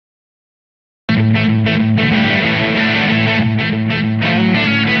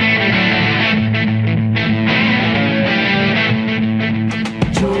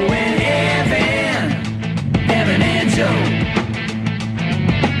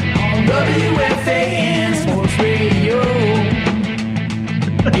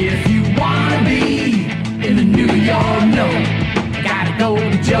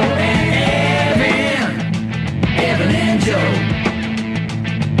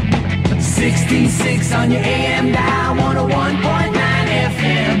66 on your AM dial, 101.9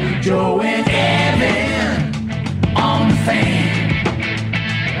 FM. Joe and Evan on the Fan.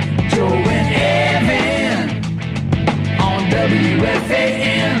 Joe and Evan on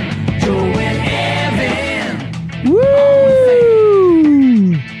WFAN. Joe and Evan.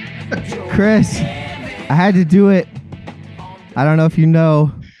 Woo! Chris, I had to do it. I don't know if you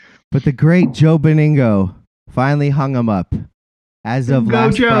know, but the great Joe Benigno finally hung him up as of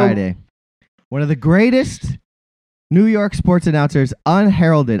last Friday. One of the greatest New York sports announcers,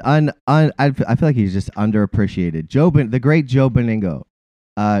 unheralded, I feel like he's just underappreciated. The great Joe Benigno.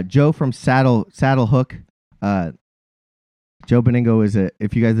 Joe from Saddle Hook. Joe Benigno is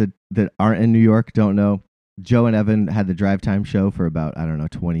if you guys that aren't in New York don't know, Joe and Evan had the Drive Time show for about,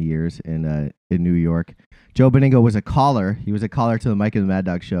 20 years in New York. Joe Benigno was a caller. He was a caller to the Mike and the Mad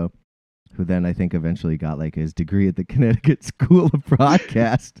Dog show, who then I think eventually got like his degree at the Connecticut School of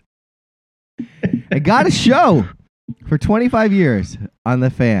Broadcast. And got a show for 25 years on the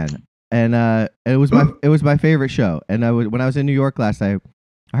Fan, and it was my favorite show. And when I was in New York last night,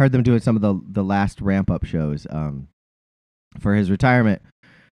 I heard them doing some of the last ramp up shows for his retirement.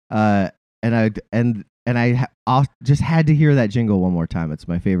 And I just had to hear that jingle one more time. It's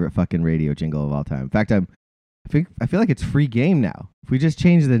my favorite fucking radio jingle of all time. In fact, I feel like it's free game now. If we just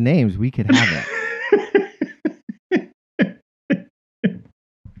change the names, we could have it.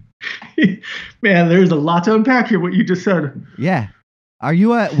 Man, there's a lot to unpack here. What you just said. Yeah. Are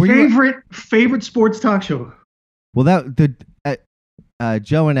you favorite sports talk show? Well,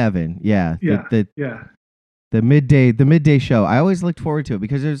 Joe and Evan. Yeah. Yeah. The midday show. I always looked forward to it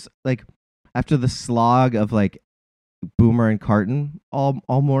because there's like after the slog of like Boomer and Carton all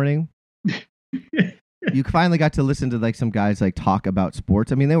morning. You finally got to listen to like some guys like talk about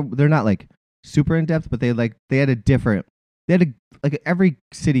sports. I mean, they're not like super in depth, but they had every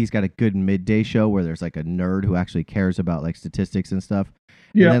city's got a good midday show where there's like a nerd who actually cares about like statistics and stuff.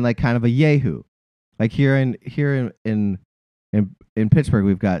 Yeah. And then like kind of a yahoo. Like here in Pittsburgh,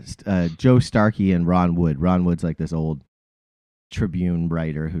 we've got Joe Starkey and Ron Wood. Ron Wood's like this old Tribune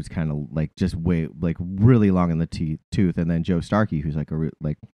writer who's kind of like just really long in the tooth, and then Joe Starkey who's like a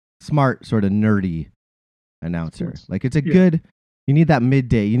smart sort of nerdy announcer. Like it's a good. You need that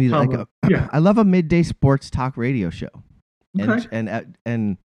midday. You need I love a midday sports talk radio show. Okay.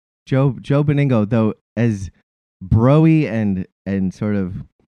 And Joe Benigno, though, as broy and sort of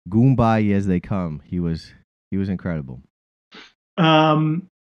Goombay as they come, he was incredible. Mike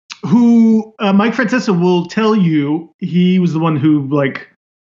Francesa will tell you he was the one who like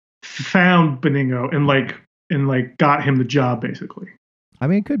found Benigno and got him the job basically. I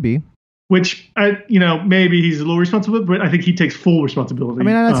mean, it could be. Which maybe he's a little responsible, but I think he takes full responsibility. I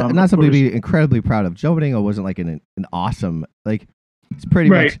mean, that's not something to be incredibly proud of. Joe Benigno wasn't like an awesome it's pretty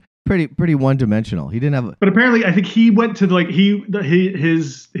much pretty one dimensional. He didn't have. But apparently, I think he went to his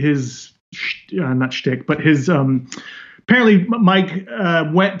not shtick, but his apparently Mike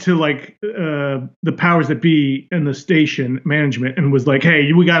went to the powers that be in the station management and was like, hey,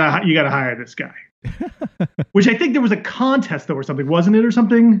 you gotta hire this guy. Which I think there was a contest though or something, wasn't it, or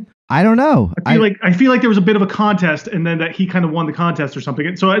something? I don't know. I feel like there was a bit of a contest, and then that he kind of won the contest or something.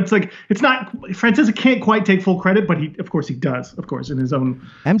 And so it's not Francesa can't quite take full credit, but he does in his own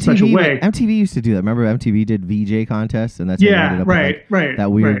special way. MTV used to do that. Remember MTV did VJ contests, and that's right.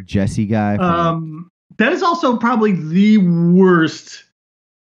 That weird Jesse guy. That is also probably the worst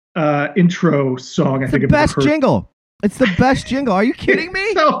intro song I think I've ever heard. Best jingle. It's the best jingle. Are you kidding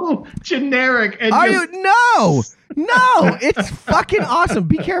me? So generic. And No, it's fucking awesome.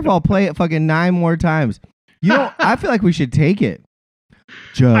 Be careful. I'll play it fucking 9 more times. I feel like we should take it.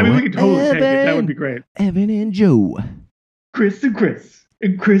 Joe. I mean, we could totally take it. That would be great. Evan and Joe. Chris and Chris.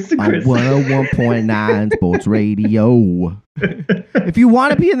 And Chris and Chris. On 101.9 Sports Radio. If you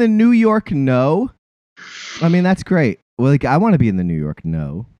want to be in the New York I mean, that's great. Well, I want to be in the New York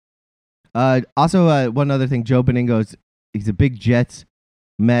Also, one other thing, Joe Benigno he's a big Jets,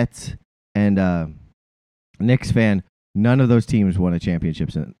 Mets, and Knicks fan. None of those teams won a championship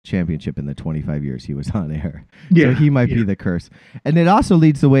in the 25 years he was on air. Yeah, so he might be the curse. And it also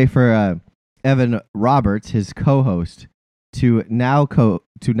leads the way for Evan Roberts, his co-host, to now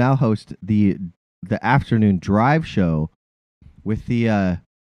host the afternoon drive show with the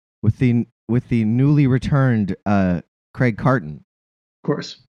newly returned Craig Carton. Of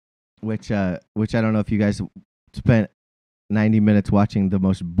course. Which I don't know if you guys spent 90 minutes watching the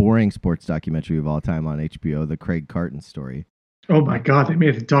most boring sports documentary of all time on HBO, the Craig Carton story. Oh my God, they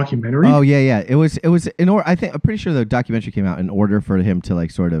made a documentary? Oh yeah. It was in order. I'm pretty sure the documentary came out in order for him to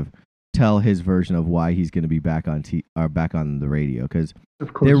like sort of tell his version of why he's going to be back on back on the radio, because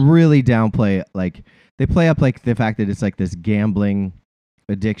Of course. they really downplay, like they play up like the fact that it's like this gambling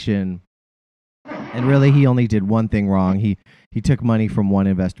addiction, and really he only did one thing wrong. He took money from one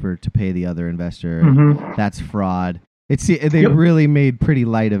investor to pay the other investor. Mhm. That's fraud. They really made pretty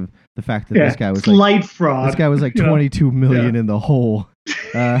light of the fact that this guy was slight fraud. This guy was like you know? 22 million in the hole,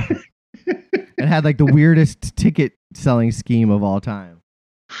 and had like the weirdest ticket selling scheme of all time.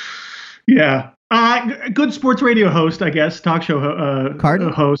 Yeah. Good sports radio host, I guess. Talk show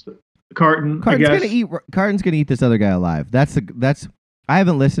Carton? host. Carton, I guess. Carton's gonna eat this other guy alive. That's I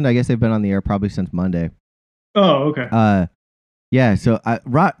haven't listened. I guess they've been on the air probably since Monday. Oh, okay. Yeah. So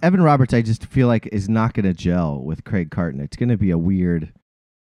Evan Roberts, I just feel like is not gonna gel with Craig Carton. It's gonna be a weird.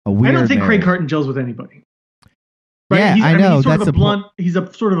 I don't think Craig Carton gels with anybody. Right? Yeah, I know. That's a blunt. He's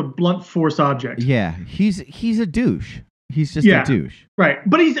a sort of a blunt force object. Yeah, he's a douche. He's just a douche. Right.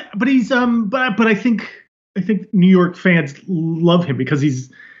 But I think New York fans love him because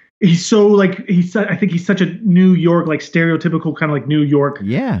he's so like I think he's such a New York, like stereotypical kind of like New York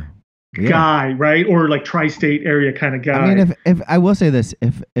guy, right? Or like tri-state area kind of guy. I mean, if I will say this,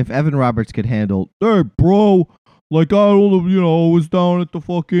 if Evan Roberts could handle, hey bro, like I was down at the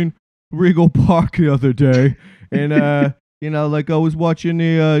fucking Regal Park the other day, and like I was watching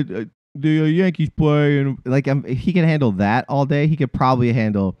the Yankees play, and like if he can handle that all day, he could probably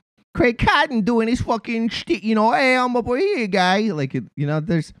handle Craig Cotton doing his fucking shit. Hey, I'm up here, guy. Like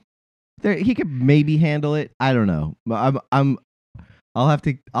he could maybe handle it. I don't know. I'll have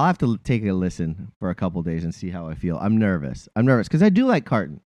to take a listen for a couple days and see how I feel. I'm nervous because I do like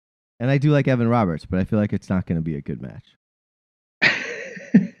Carton, and I do like Evan Roberts, but I feel like it's not going to be a good match.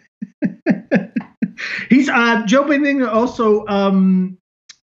 He's Joe Benigno also.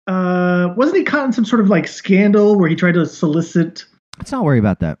 Wasn't he caught in some sort of like scandal where he tried to solicit? Let's not worry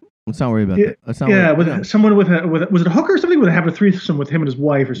about that. Let's not worry about that. With someone with was it a hooker or something? Would have a threesome with him and his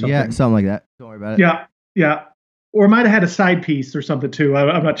wife or something? Yeah, something like that. Don't worry about it. Yeah. Or might have had a side piece or something too.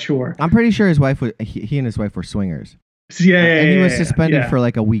 I'm not sure. I'm pretty sure his wife he and his wife were swingers. And he was suspended for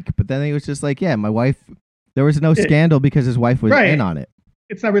like a week, but then he was just like, yeah, my wife. There was no scandal because his wife was in on it.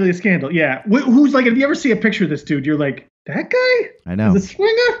 It's not really a scandal. Yeah. Who's like, if you ever see a picture of this dude, you're like, that guy? I know. Is a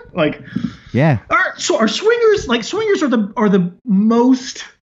swinger? Like, yeah. Are swingers, like swingers are the most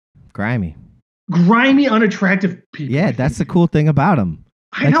grimy, unattractive people. Yeah. That's the cool thing about them.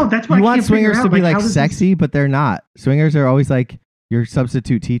 I know. That's why you I want can't swingers figure to out, be like, like sexy, but they're not. Swingers are always like your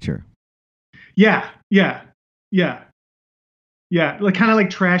substitute teacher. Yeah. Like kind of like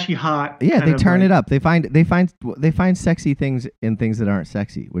trashy hot. Yeah, they turn it up. They find sexy things in things that aren't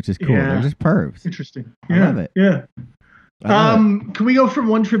sexy, which is cool. Yeah. They're just pervs. Interesting. I love it. Yeah. Can we go from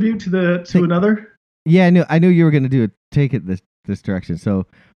one tribute to another? Yeah, I knew you were going to take it this direction. So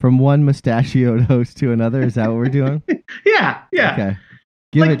from one mustachioed host to another, is that what we're doing? Yeah. Okay.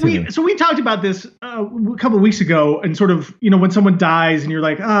 Give it to me. So we talked about this a couple of weeks ago, and sort of, when someone dies and you're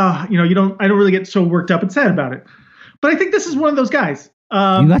like, I don't really get so worked up and sad about it. But I think this is one of those guys.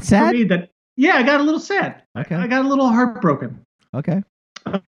 You got sad? For me I got a little sad. Okay. I got a little heartbroken. Okay.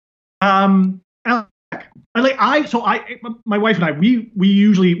 My wife and I, we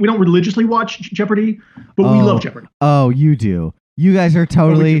don't religiously watch Jeopardy, but we love Jeopardy. Oh, you do. You guys are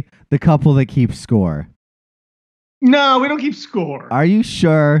totally the couple that keeps score. No, we don't keep score. Are you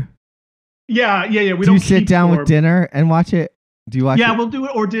sure? Yeah. We do don't you sit down score. with dinner and watch it? Do you watch it? Yeah, we'll do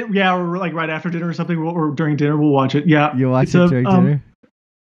it, or like right after dinner or something, or during dinner we'll watch it. Yeah, you watch it during dinner.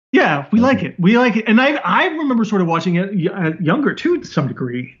 Yeah, we like it. We like it, and I remember sort of watching it younger too, to some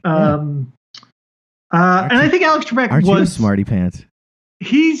degree. And I think Alex Trebek aren't you a smarty pants?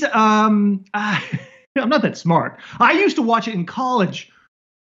 He's I'm not that smart. I used to watch it in college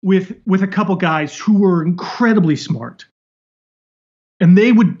with a couple guys who were incredibly smart, and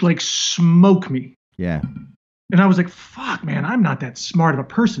they would like smoke me. Yeah. And I was like, fuck, man, I'm not that smart of a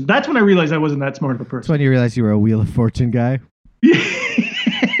person. That's when I realized I wasn't that smart of a person. That's when you realized you were a Wheel of Fortune guy?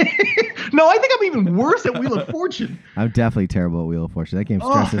 No, I think I'm even worse at Wheel of Fortune. I'm definitely terrible at Wheel of Fortune. That game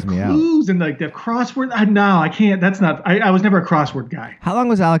stresses me out. Clues and like the crossword. No, I can't. That's not. I was never a crossword guy. How long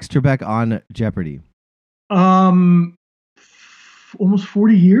was Alex Trebek on Jeopardy? Almost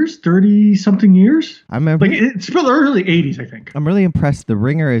 40 years, 30 something years. I remember. Like it's still the early 80s, I think. I'm really impressed. The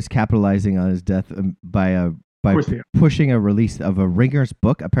Ringer is capitalizing on his death by pushing a release of a Ringer's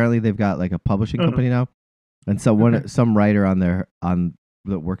book. Apparently, they've got like a publishing company now, and so some writer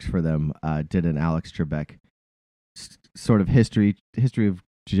that works for them did an Alex Trebek sort of history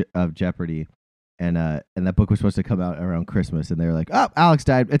of Jeopardy, and that book was supposed to come out around Christmas, and they were like, "Oh, Alex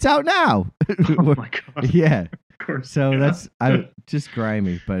died. It's out now." Oh my god! Yeah, course. So yeah. I just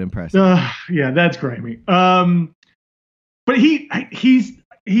grimy but impressive. Yeah, that's grimy. But he's.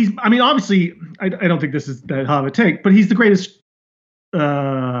 I mean, obviously, I don't think this is that hot of a take, but he's the greatest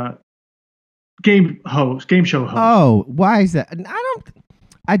game show host. Oh, why is that?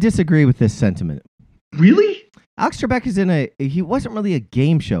 I disagree with this sentiment. Really? Alex Trebek he wasn't really a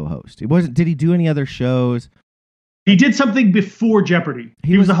game show host. Did he do any other shows? He did something before Jeopardy.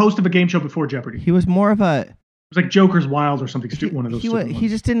 He was the host of a game show before Jeopardy. He was more of a. It was like Joker's Wild or something. One of those. He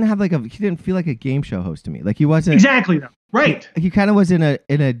just didn't have he didn't feel like a game show host to me. Like he wasn't exactly that. Right. He kind of was in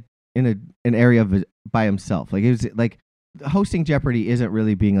an area of by himself. Like it was like hosting Jeopardy isn't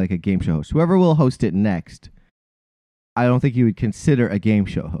really being like a game show host. Whoever will host it next, I don't think you would consider a game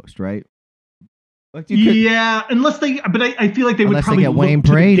show host, right? Like yeah, unless they. But I feel like they would probably get look Wayne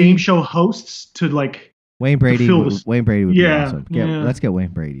to Brady. the game show hosts to like Wayne Brady. Wayne Brady would be awesome. Let's get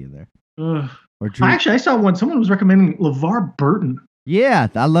Wayne Brady in there. Or Drew. Actually, I saw one. Someone was recommending LeVar Burton. Yeah,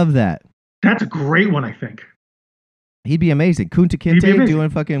 I love that. That's a great one, I think. He'd be amazing. Kunta Kinte doing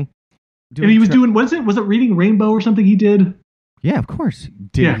fucking. And he was doing. Was it Reading Rainbow or something? He did. Yeah, of course.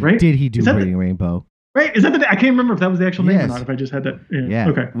 Right? Did he do Reading Rainbow? Right? Is that I can't remember if that was the actual name or not. If I just had that. Yeah.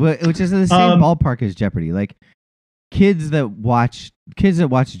 Okay. Which is in the same ballpark as Jeopardy. Like kids that watch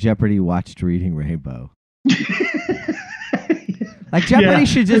Jeopardy watched Reading Rainbow. Like Jeopardy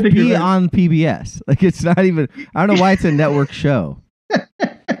should just be on PBS. Like it's not even. I don't know why it's a network show.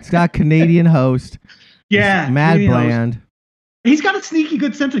 It's got a Canadian host. Yeah, Mad Bland. Host. He's got a sneaky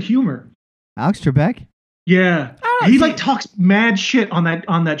good sense of humor. Alex Trebek. Yeah, he talks mad shit on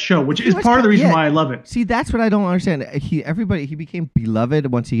that show, which is part of the reason why I love it. See, that's what I don't understand. He became beloved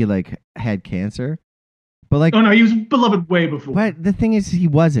once he had cancer. But like, oh no, he was beloved way before. But the thing is, he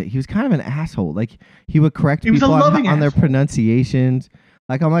wasn't. He was kind of an asshole. Like he would correct people on their pronunciations.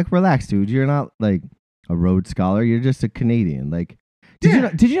 Like I'm like, relax, dude. You're not like a Rhodes Scholar. You're just a Canadian. Like,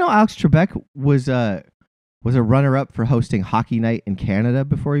 did you know Alex Trebek was a runner-up for hosting Hockey Night in Canada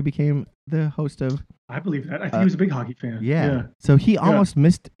before he became the host of? I believe that. I think he was a big hockey fan. Yeah. So he almost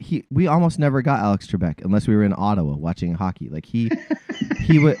missed. We almost never got Alex Trebek unless we were in Ottawa watching hockey. Like he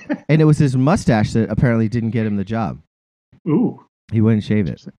would, and it was his mustache that apparently didn't get him the job. Ooh. He wouldn't shave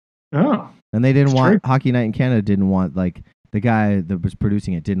it. Oh. And they didn't want Hockey Night in Canada. Didn't want like the guy that was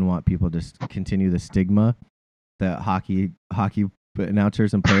producing it didn't want people to continue the stigma that hockey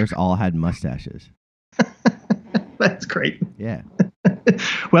announcers and players all had mustaches. That's great. Yeah.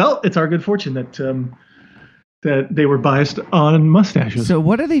 Well, it's our good fortune that that they were biased on mustaches. So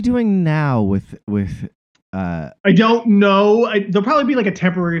what are they doing now with? I don't know. There'll probably be like a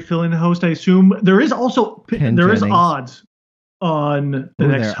temporary fill-in host. I assume there is also is odds on the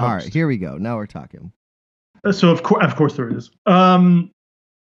next host. All right, here we go. Now we're talking. So of course there is.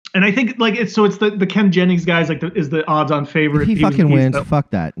 And I think like it's the Ken Jennings guys is the odds-on favorite. If he fucking wins.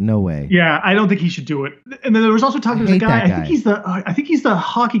 Fuck that. No way. Yeah, I don't think he should do it. And then there was also talk. There's a guy. I think he's the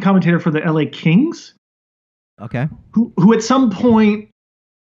hockey commentator for the LA Kings. Okay. Who at some point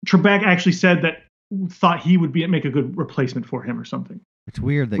Trebek actually said that thought he would make a good replacement for him or something. It's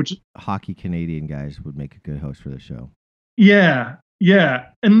weird that hockey Canadian guys would make a good host for the show. Yeah.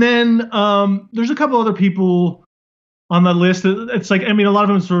 And then there's a couple other people on the list. It's like, I mean, a lot of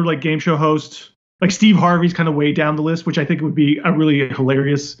them are sort of like game show hosts. Like Steve Harvey's kind of way down the list, which I think would be a really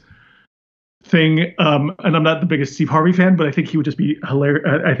hilarious thing. And I'm not the biggest Steve Harvey fan, but I think he would just be hilarious.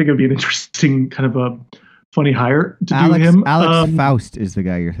 I think it would be an interesting kind of a funny hire to do him. Alex Faust is the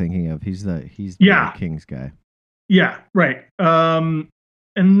guy you're thinking of. He's the Kings guy. Yeah, right. And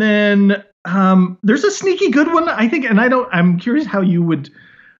then there's a sneaky good one, I think, and I'm curious how you would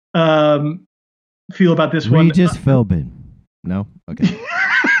feel about this one. Regis Philbin. No? Okay.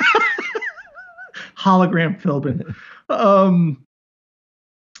 Hologram Philbin.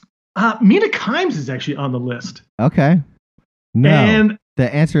 Mina Kimes is actually on the list. Okay. No. And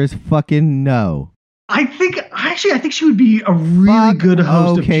the answer is fucking no. I think she would be a really good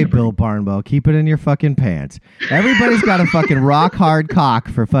host. Okay, Bill Barnwell, keep it in your fucking pants. Everybody's got a fucking rock hard cock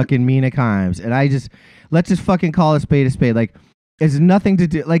for fucking Mina Kimes, and let's just fucking call a spade a spade. Like, it's nothing to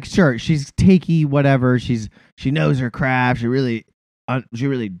do. Like, sure, she's takey, whatever. She knows her craft. She really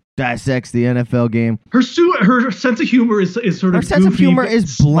dissects the NFL game. Her sense of humor is sort of. Her sense of humor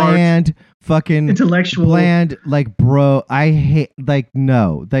is bland, smart, fucking intellectual, bland. Like, bro, I hate.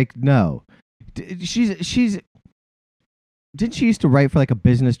 No. She's didn't she used to write for like a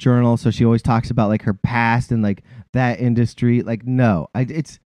business journal, so she always talks about like her past and like that industry. Like, no,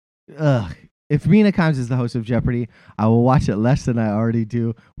 it's if Mina Kimes is the host of Jeopardy, I will watch it less than I already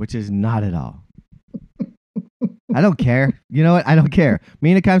do, which is not at all. I don't care. You know what? I don't care.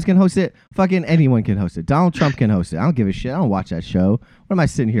 Mina Kimes can host it. Fucking anyone can host it. Donald Trump can host it. I don't give a shit. I don't watch that show. What am I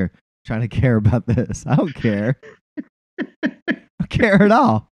sitting here trying to care about this? I don't care. I don't care at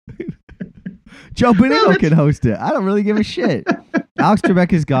all. Joe Bonillo can host it. I don't really give a shit. Alex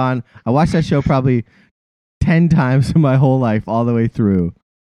Trebek is gone. I watched that show probably 10 times in my whole life, all the way through.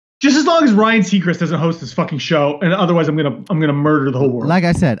 Just as long as Ryan Seacrest doesn't host this fucking show, and otherwise I'm gonna murder the whole world. Like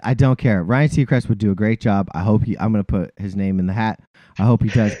I said, I don't care. Ryan Seacrest would do a great job. I'm gonna put his name in the hat. I hope he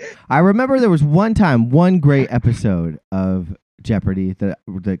does. I remember there was one great episode of Jeopardy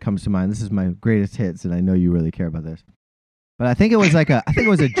that comes to mind. This is my greatest hits, and I know you really care about this. But I think it was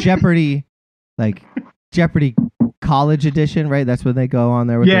a Jeopardy, like Jeopardy college edition, right? That's when they go on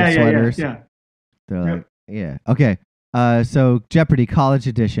there with their sweaters. Yeah. They're like, yeah. Okay. So Jeopardy college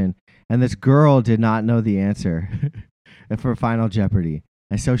edition, and this girl did not know the answer for Final Jeopardy.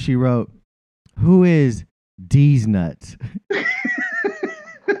 And so she wrote, "Who is D's nuts?"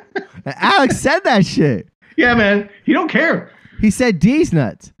 And Alex said that shit. Yeah, man. He don't care. He said D's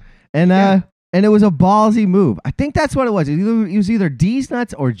nuts. And and it was a ballsy move. I think that's what it was. It was either D's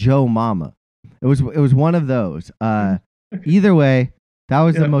nuts or Joe Mama. It was one of those. Either way, that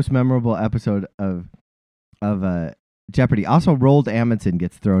was the most memorable episode of Jeopardy. Also, Roald Amundsen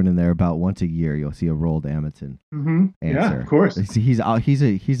gets thrown in there about once a year. You'll see a Roald Amundsen answer. Yeah, of course. He's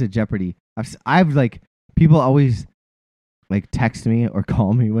a Jeopardy. I've like people always like text me or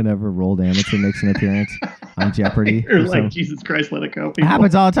call me whenever Roald Amundsen makes an appearance on Jeopardy. You're like, Jesus Christ, let it go. It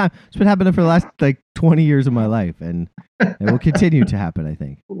happens all the time. It's been happening for the last like 20 years of my life, and it will continue to happen, I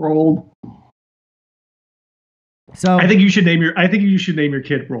think. Roald. So I think you should name your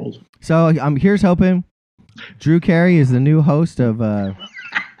kid Roald. So here's hoping. Drew Carey is the new host of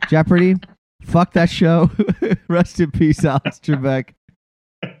Jeopardy. Fuck that show. Rest in peace, Alex Trebek.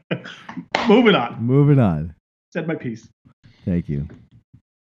 Moving on. Said my piece. Thank you.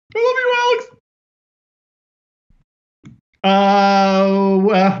 I love you,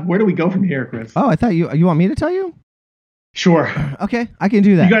 Alex. Where do we go from here, Chris? Oh, I thought you want me to tell you? Sure. Okay, I can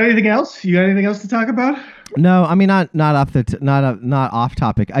do that. You got anything else? To talk about? No, I mean not off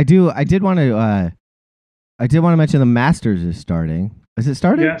topic. I did want to mention the Masters is starting. Is it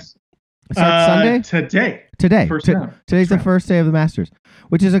starting? Yes. It starts Sunday? Today. Today's the first day of the Masters,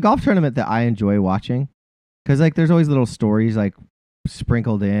 which is a golf tournament that I enjoy watching. Because like there's always little stories like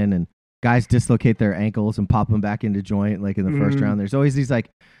sprinkled in, and guys dislocate their ankles and pop them back into joint like in the first round. There's always these like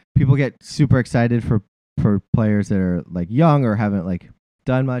people get super excited for players that are like young or haven't like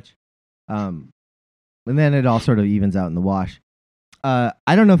done much. And then it all sort of evens out in the wash. I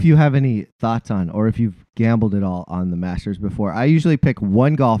don't know if you have any thoughts on, or if you've gambled at all on the Masters before. I usually pick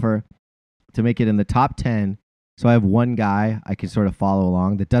one golfer to make it in the top 10. So I have one guy I can sort of follow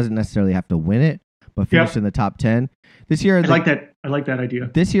along that doesn't necessarily have to win it, but finish in the top 10. This year, I like that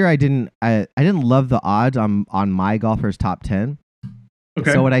idea. This year, I didn't love the odds on my golfer's top 10.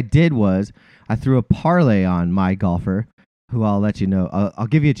 Okay. So what I did was I threw a parlay on my golfer, who I'll let you know. I'll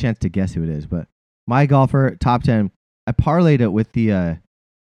give you a chance to guess who it is, but my golfer top 10. I parlayed it with the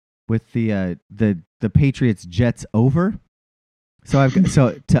Patriots Jets over. So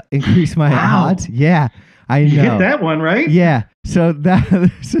to increase my odds. Yeah, I know. You hit that one, right? Yeah. So that I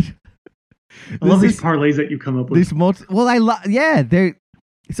love these parlays that you come up with.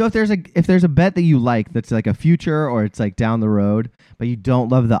 So if there's a bet that you like that's like a future or it's like down the road, but you don't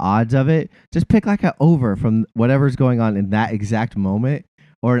love the odds of it, just pick like an over from whatever's going on in that exact moment,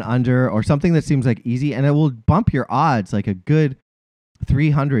 or an under, or something that seems like easy, and it will bump your odds like a good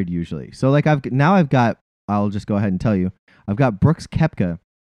 300 usually. So like I'll just go ahead and tell you, I've got Brooks Koepka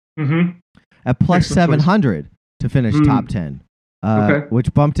at plus 700 to finish top 10. Okay.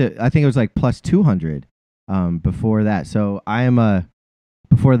 Which bumped it. I think it was like plus 200 before that. So I am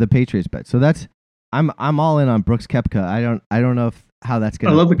before the Patriots bet. So I'm all in on Brooks Koepka. I don't know how that's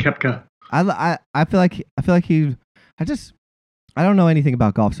gonna. I love the Koepka. I feel like he. I don't know anything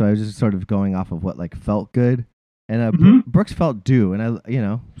about golf, so I was just sort of going off of what like felt good, and Brooks felt due, and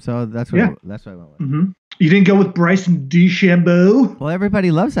so that's what I went with. Mm-hmm. You didn't go with Bryson DeChambeau? Well,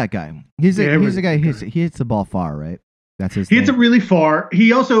 everybody loves that guy. He's a guy. He hits the ball far, right? That's his. He hits it really far.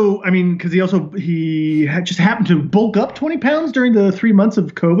 He also, he just happened to bulk up 20 pounds during the 3 months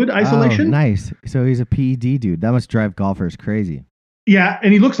of COVID isolation. Oh, nice. So he's a PED dude. That must drive golfers crazy. Yeah,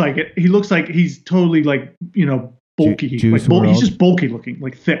 and he looks like it. He looks like he's totally like bulky. He's just bulky looking,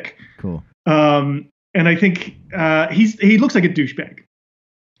 like thick. Cool. And I think he looks like a douchebag.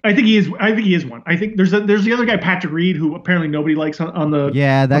 I think he is. I think he is one. I think there's the other guy, Patrick Reed, who apparently nobody likes on the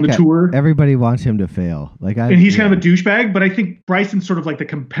that on the guy, tour. Everybody wants him to fail. And he's kind of a douchebag. But I think Bryson's sort of like the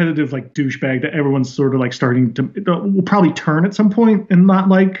competitive like douchebag that everyone's sort of like starting to will probably turn at some point and not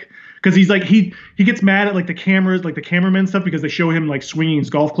like. Because he's like he gets mad at like the cameras, like the cameramen stuff, because they show him like swinging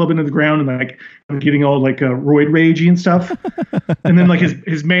his golf club into the ground and like getting all like roid ragey and stuff. And then like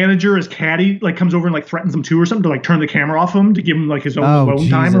his manager, his caddy, like comes over and like threatens him too or something to like turn the camera off him to give him like his own alone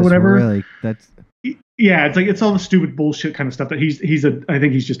time or whatever. Really? Yeah, it's like it's all the stupid bullshit kind of stuff that I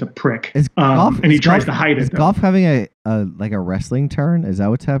think he's just a prick. And he tries to hide it. Is golf having a like a wrestling turn? Is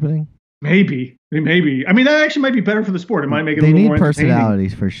that what's happening? Maybe. I mean, that actually might be better for the sport. It might make it a little more entertaining. They need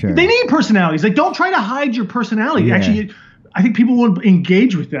personalities for sure. They need personalities. Like, don't try to hide your personality. Yeah. Actually, I think people would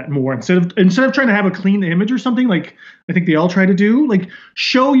engage with that more instead of trying to have a clean image or something. Like I think they all try to do. Like,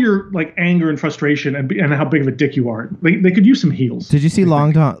 show your like anger and frustration and how big of a dick you are. They could use some heels. Did you see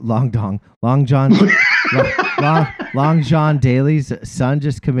Long John Daly's son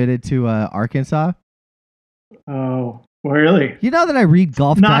just committed to Arkansas? Oh. Well, really? You know that I read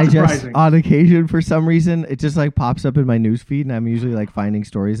Golf Digest on occasion for some reason. It just like pops up in my news feed, and I'm usually like finding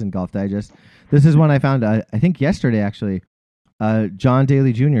stories in Golf Digest. This is one I found, I think yesterday actually. John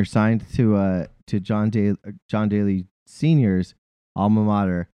Daly Jr. signed to John Daly Sr.'s alma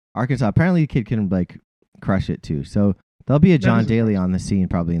mater, Arkansas. Apparently, the kid can like crush it too. So there'll be a John Daly on the scene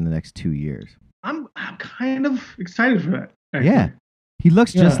probably in the next 2 years. I'm kind of excited for that. Actually. Yeah, he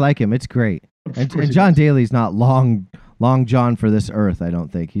looks just like him. It's great. And John Daly's not long John for this earth. I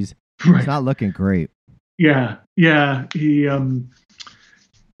don't think he's not looking great. Yeah. He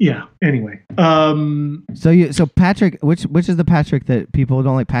yeah. Anyway. So Patrick, which is the Patrick that people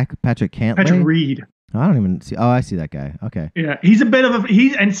don't like? Patrick Cantlay? Patrick Reed. I don't even see. Oh, I see that guy. Okay. Yeah, he's a bit of a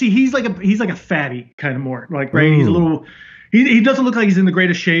he's like a fatty kind of more like right. Ooh. He's a little. He doesn't look like he's in the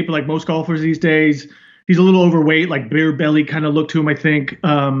greatest shape like most golfers these days. He's a little overweight, like beer belly kind of look to him, I think.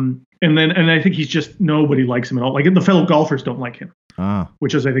 And I think he's just nobody likes him at all. Like the fellow golfers don't like him.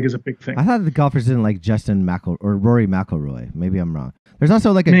 Which I think is a big thing. I thought the golfers didn't like Justin McElroy or Rory McIlroy. Maybe I'm wrong. There's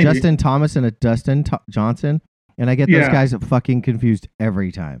also like a Justin Thomas and a Dustin Johnson, and I get those guys fucking confused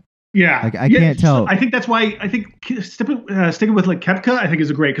every time. Yeah, like I can't tell. I think that's why I think sticking with like Koepka, I think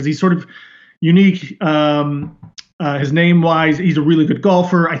is great because he's sort of unique. His name wise, he's a really good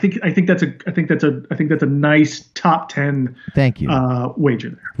golfer. I think that's a nice top 10. Thank you. Wager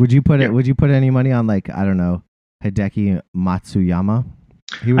there. Would you put any money on like I don't know Hideki Matsuyama?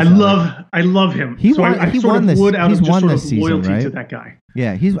 I love him. He won this season, loyalty right? to that guy.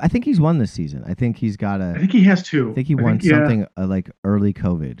 Yeah, I think he's won this season. I think he's got I think he has too. I think he won something like early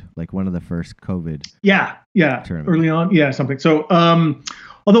COVID, like one of the first COVID. Yeah, tournaments. Early on, yeah, something. So,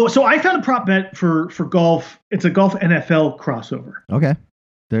 so I found a prop bet for golf. It's a golf NFL crossover. Okay,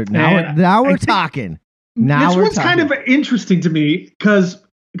 now we're talking. This one's kind of interesting to me because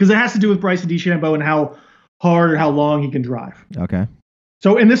it has to do with Bryson DeChambeau and how hard or how long he can drive. Okay.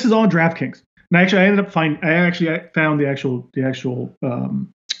 So, and this is on DraftKings. And actually, I found the actual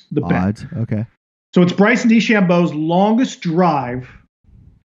the odds. bet. Okay. So it's Bryson DeChambeau's longest drive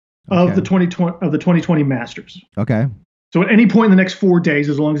of the 2020 Masters. Okay. So at any point in the next 4 days,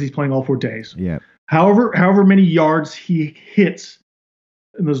 as long as he's playing all 4 days. Yeah. However many yards he hits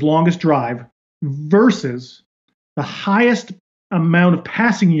in his longest drive versus the highest amount of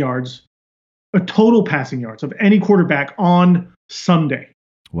passing yards, total passing yards of any quarterback on Sunday.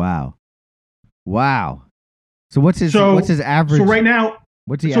 Wow. So what's his average? So right now,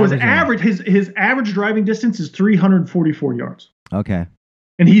 what's the average? His average driving distance is 344 yards. Okay.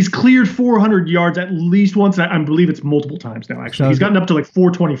 And he's cleared 400 yards at least once. I believe it's multiple times now. Actually, he's gotten up to like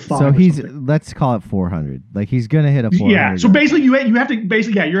 425. So let's call it 400. Like he's gonna hit a 400. Yeah. So basically, you have to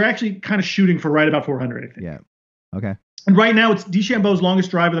you're actually kind of shooting for right about 400. I think. Yeah. Okay. And right now, it's DeChambeau's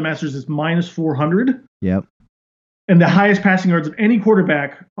longest drive of the Masters is minus 400. Yep. And the highest passing yards of any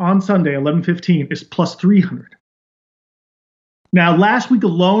quarterback on Sunday, 11:15, is plus 300. Now, last week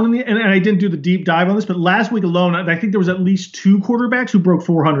alone, and I didn't do the deep dive on this, but last week alone, I think there was at least 2 quarterbacks who broke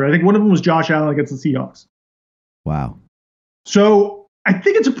 400. I think one of them was Josh Allen against the Seahawks. Wow. So I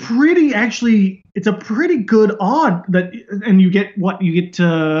think it's a pretty good odd that, and you get what? You get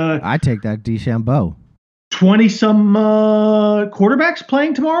I take that DeChambeau. 20-some quarterbacks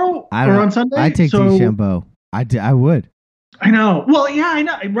playing tomorrow or on Sunday? I take DeChambeau. I would. I know. Well, yeah, I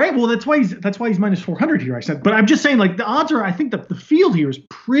know. Right. Well, that's why he's minus 400 here. I said, but I'm just saying, like the odds are. I think that the field here is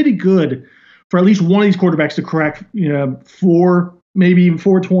pretty good for at least one of these quarterbacks to crack, 4, maybe even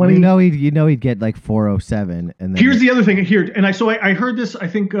 420. He'd get like 407. And then here's the other thing here, and I heard this. I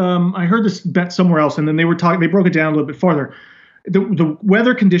think I heard this bet somewhere else, and then they were talking. They broke it down a little bit farther. the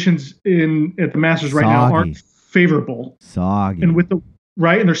weather conditions at the Masters right now aren't favorable. Soggy. And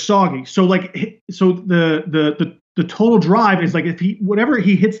and they're soggy. So the total drive is like if whatever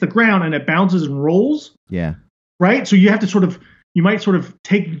he hits the ground and it bounces and rolls. Yeah. Right. So you have to you might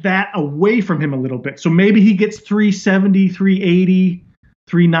take that away from him a little bit. So maybe he gets 370, 380,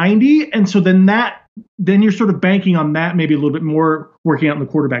 390. And so then you're sort of banking on that maybe a little bit more working out in the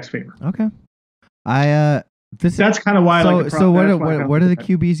quarterback's favor. Okay. That's kind of why I like the what do the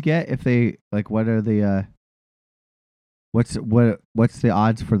QBs get if they like what are the what's the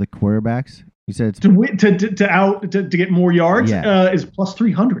odds for the quarterbacks? You said it's to get more yards is plus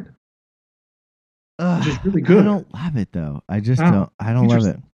 300. Which is really good. I don't love it though. I just don't. I don't love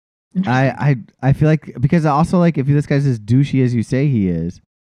it. I feel like because also like if this guy's as douchey as you say he is.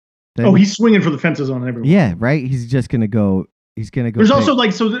 He's swinging for the fences on everyone. Yeah, right. He's just gonna go. He's gonna go. There's also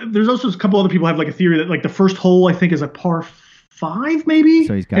there's also a couple other people have like a theory that like the first hole I think is a par 5 maybe,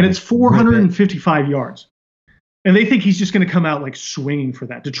 so and it's 455 yards. And they think he's just going to come out like swinging for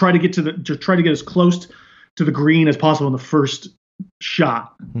that to try to get as close to the green as possible in the first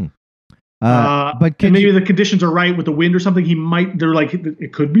shot. But maybe the conditions are right with the wind or something. They're like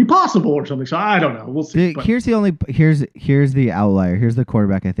it could be possible or something. So I don't know. We'll see. Here's the outlier. Here's the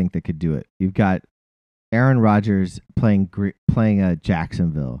quarterback I think that could do it. You've got Aaron Rodgers playing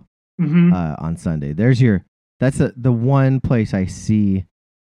Jacksonville on Sunday. That's the one place I see.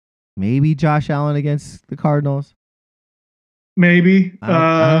 Maybe Josh Allen against the Cardinals. Maybe.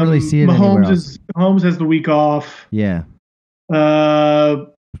 I don't really see it anywhere else. Mahomes has the week off. Yeah. Yeah.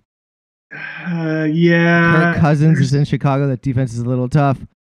 Kirk Cousins is in Chicago. That defense is a little tough.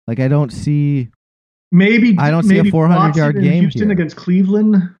 Like I don't see. I don't see a 400-yard game Houston here. Against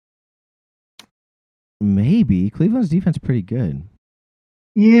Cleveland. Maybe Cleveland's defense is pretty good.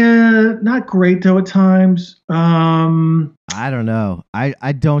 Yeah, not great though at times. I don't know.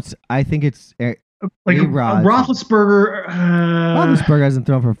 I don't. I think it's like Roethlisberger. Roethlisberger hasn't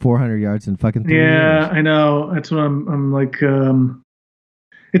thrown for 400 yards in fucking 3 years. Yeah, I know. That's what I'm like.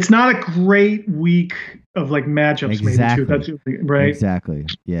 It's not a great week of like matchups. Exactly. Maybe too. That's right. Exactly.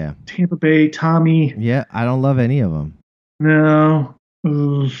 Yeah. Tampa Bay, Tommy. Yeah, I don't love any of them. No.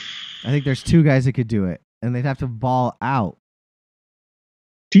 I think there's two guys that could do it, and they'd have to ball out.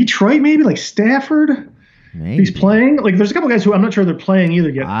 Detroit, maybe like Stafford. Maybe. He's playing. Like, there's a couple guys who I'm not sure they're playing either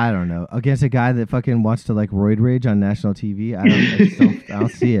yet. I don't know. Against a guy that fucking wants to like roid rage on national TV. I don't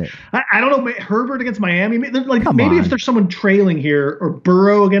see it. I don't know. Herbert against Miami. Like Come maybe on. if there's someone trailing here, or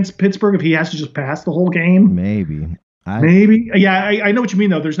Burrow against Pittsburgh, if he has to just pass the whole game. Maybe. Yeah, I know what you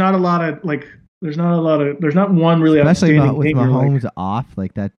mean though. There's not one really especially outstanding with game Mahomes off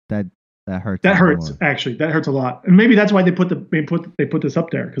like that hurts. That hurts actually. That hurts a lot. And maybe that's why they put this up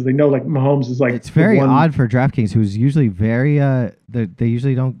there, because they know like Mahomes is like. It's very odd for DraftKings, who's usually very they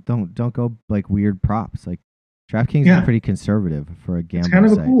usually don't go like weird props. Like DraftKings is pretty conservative for a gambling. It's kind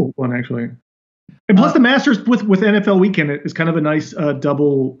of site. a cool one actually. And plus the Masters with NFL weekend is kind of a nice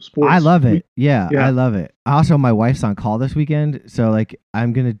double sports. I love it. Yeah, I love it. Also, my wife's on call this weekend, so like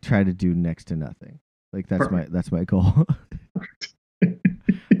I'm gonna try to do next to nothing. Like that's my goal.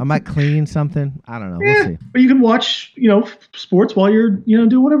 I might clean something. I don't know. We'll see. But you can watch, sports while you're,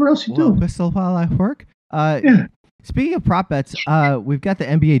 do whatever else you do. Whistle while I work. Speaking of prop bets, we've got the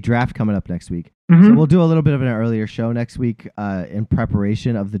NBA draft coming up next week. Mm-hmm. So we'll do a little bit of an earlier show next week in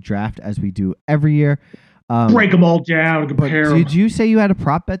preparation of the draft, as we do every year. Break them all down, compare them. Did you say you had a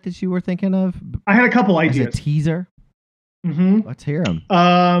prop bet that you were thinking of? I had a couple ideas. As a teaser? Mm-hmm. Let's hear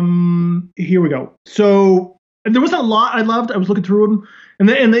them. Here we go. So there wasn't a lot I loved. I was looking through them. And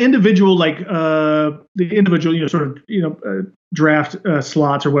the individual, draft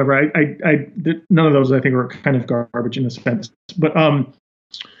slots or whatever, none of those I think were kind of garbage in a sense. But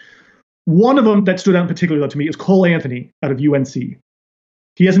one of them that stood out in particular to me is Cole Anthony out of UNC.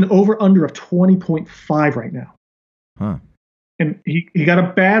 He has an over-under of 20.5 right now. Huh. And he got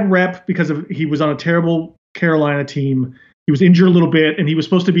a bad rep because he was on a terrible Carolina team. He was injured a little bit, and he was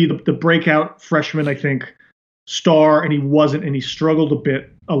supposed to be the breakout freshman, I think, star, and he wasn't, and he struggled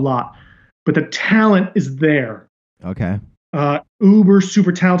a lot. But the talent is there. Okay. Uber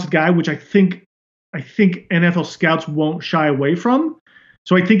super talented guy, which I think NFL scouts won't shy away from.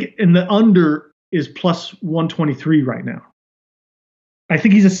 So I think in the under is plus 123 right now. I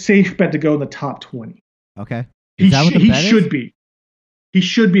think he's a safe bet to go in the top 20. Okay. He should be. He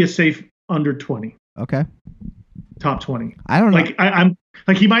should be a safe under 20. Okay. Top 20. I don't know. Like I'm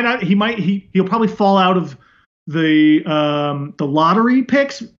like he might not. He'll probably fall out of the lottery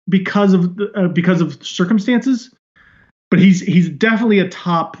picks because of circumstances, but he's definitely a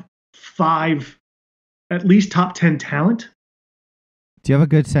top 5, at least top 10 talent. Do you have a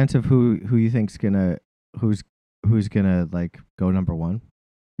good sense of who you think's who's gonna like go number one?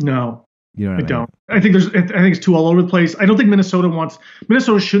 No, You don't. I don't. I think it's too all over the place. I don't think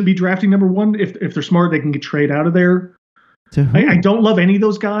Minnesota shouldn't be drafting number one. If they're smart, they can get trade out of there. To who? I don't love any of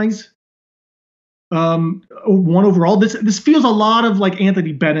those guys. One overall. This feels a lot of like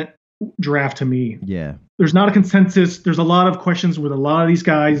Anthony Bennett draft to me. Yeah. There's not a consensus. There's a lot of questions with a lot of these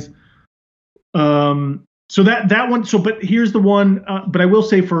guys. So that one. So, but here's the one. But I will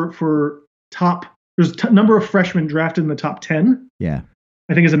say for top, there's a number of freshmen drafted in the top 10. Yeah.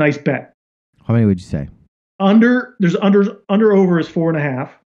 I think is a nice bet. How many would you say? Under over is 4.5.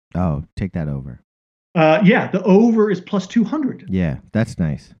 Oh, take that over. Yeah, the over is plus 200. Yeah, that's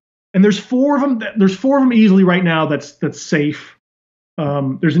nice. And there's four of them. There's four of them easily right now. That's safe.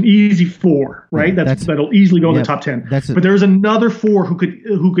 There's an easy 4, right? Yeah, that'll easily go in the top 10. But there's another 4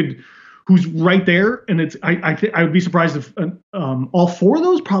 who's right there, and it's I would be surprised if all 4 of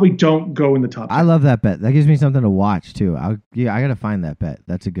those probably don't go in the top 10. I love that bet. That gives me something to watch too. I gotta find that bet.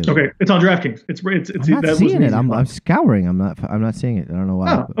 That's a good. Okay, one. It's on DraftKings. I'm not seeing it. I'm scouring. I'm not seeing it. I don't know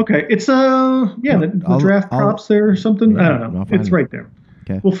why. Oh, okay. It's the draft props there or something. Yeah, I don't know. It's right there.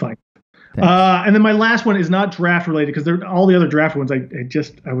 Okay, we'll find. Thanks. And then my last one is not draft related because all the other draft ones I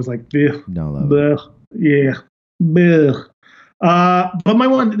was like, bleh, no love. bleh, yeah, bleh. But my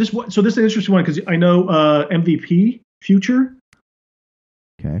one, this is an interesting one because I know MVP future.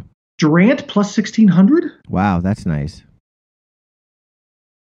 Okay. Durant plus 1,600. Wow, that's nice.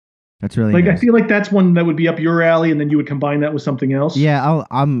 That's really like nice. I feel like that's one that would be up your alley, and then you would combine that with something else. Yeah,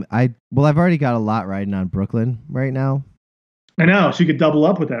 I've already got a lot riding on Brooklyn right now. I know, so you could double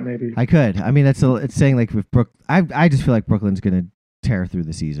up with that maybe. I could. I mean, it's saying like with I just feel like Brooklyn's gonna tear through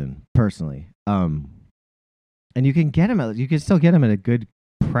the season personally. And you can still get them at a good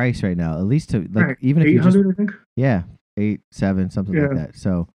price right now, at least to like right. even if you just, I think. Yeah, 8, 7, something like that.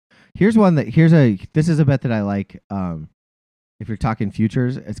 So this is a bet that I like. If you're talking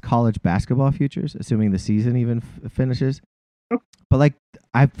futures, it's college basketball futures, assuming the season even finishes. Okay. But like,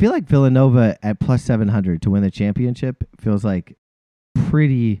 I feel like Villanova at plus 700 to win the championship feels like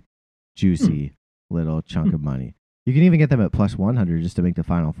pretty juicy little chunk of money. You can even get them at plus 100 just to make the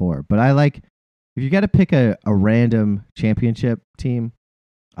Final Four. But I like, if you got to pick a random championship team,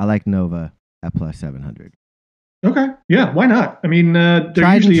 I like Nova at plus 700. Okay. Yeah, why not? I mean,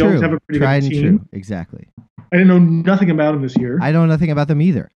 they usually always have a pretty Tried good and team. true. Exactly. I didn't know nothing about them this year. I know nothing about them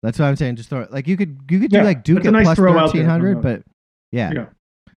either. That's what I'm saying. Just throw it. Like you could do like Duke at nice plus throw out there. 1,300, but yeah.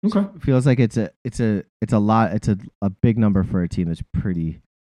 Okay. Feels like it's a lot. It's a big number for a team that's pretty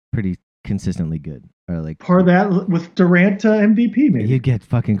consistently good. Or like part of that with Durant MVP, maybe you'd get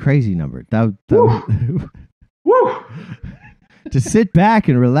fucking crazy number. That Woo! Just sit back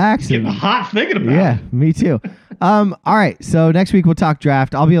and relax. Getting hot thinking about it. Yeah, me too. All right. So next week we'll talk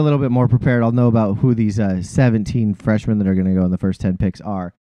draft. I'll be a little bit more prepared. I'll know about who these 17 freshmen that are going to go in the first 10 picks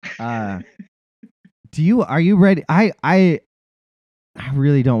are. Are you ready? I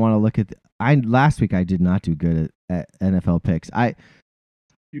really don't want to look at. Last week I did not do good at NFL picks.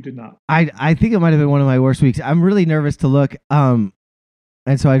 You did not. I think it might have been one of my worst weeks. I'm really nervous to look. And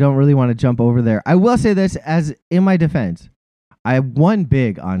so I don't really want to jump over there. I will say this as in my defense. I won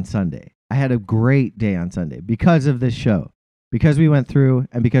big on Sunday. I had a great day on Sunday because of this show, because we went through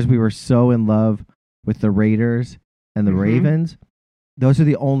and because we were so in love with the Raiders and the Ravens. Those are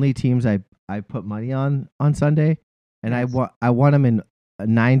the only teams I put money on Sunday, and I won them in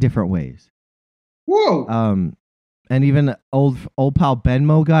 9 different ways. Whoa! And even old pal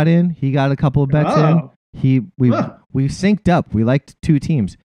Benmo got in. He got a couple of bets in. We synced up. We liked 2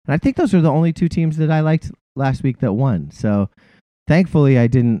 teams, and I think those are the only 2 teams that I liked last week that won. So thankfully I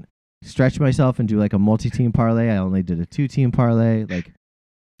didn't stretch myself and do like a multi-team parlay. I only did a 2-team parlay. Like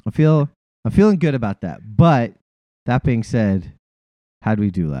I'm feeling good about that. But that being said, how'd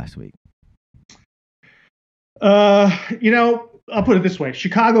we do last week? I'll put it this way.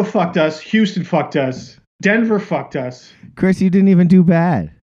 Chicago fucked us. Houston fucked us. Denver fucked us. Chris, you didn't even do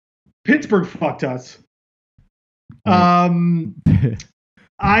bad. Pittsburgh fucked us. Right.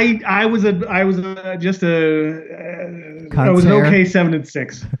 I was an okay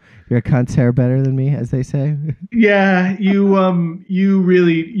 7-6. You're a cunt's hair better than me, as they say. Yeah, you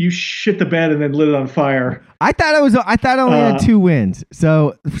really shit the bed and then lit it on fire. I thought I only had 2 wins.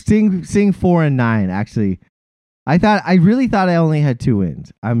 So seeing 4 and 9 actually, I really thought I only had 2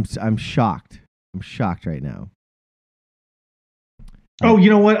 wins. I'm shocked. I'm shocked right now. Oh, you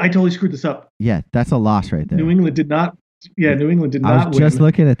know what? I totally screwed this up. Yeah, that's a loss right there. New England did not. Yeah, New England did not I was just win.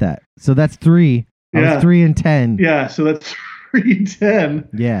 looking at that. So that's 3. I was 3 and 10. Yeah, so that's 3 and 10.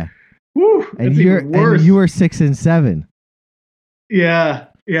 Yeah. Woo, And that's even worse. you were 6 and 7. Yeah.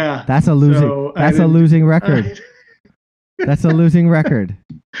 Yeah. That's a losing. So, That's a losing record. That's a losing record.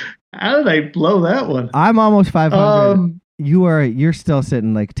 How did I blow that one? I'm almost 500. You're still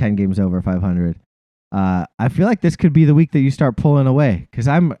sitting like 10 games over 500. I feel like this could be the week that you start pulling away because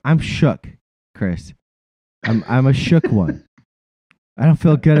I'm shook, Chris. I'm a shook one. I don't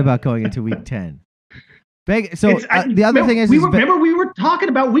feel good about going into week 10. The other thing is, remember we were talking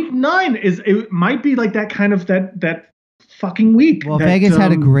about week 9. It might be like that kind of that fucking week. Well, Vegas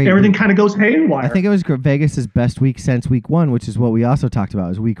had a great. Everything week. kind of goes haywire. I think it was Vegas's best week since week 1, which is what we also talked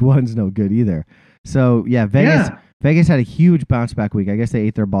about. Is week 1's no good either. So yeah, Vegas had a huge bounce back week. I guess they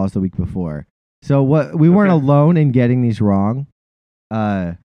ate their balls the week before. So we weren't alone in getting these wrong.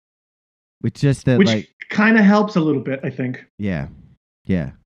 It's just that which kind of helps a little bit, I think. Yeah.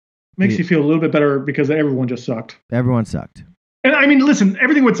 Makes you feel a little bit better because everyone just sucked. Everyone sucked. And I mean, listen,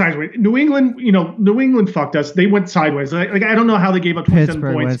 everything went sideways. New England fucked us. They went sideways. Like I don't know how they gave up 27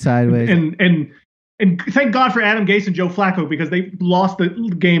 Pittsburgh points. went sideways. And thank God for Adam Gase and Joe Flacco because they lost the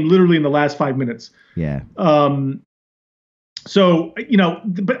game literally in the last 5 minutes. Yeah. So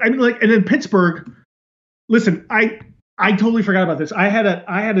but I mean, and then Pittsburgh. Listen, I totally forgot about this. I had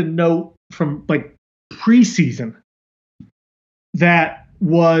a note from like preseason that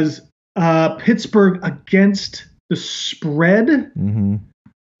was Pittsburgh against the spread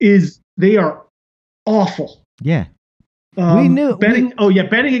they are awful. Yeah. We knew betting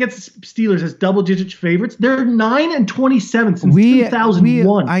against the Steelers as double-digit favorites. They're 9-27 since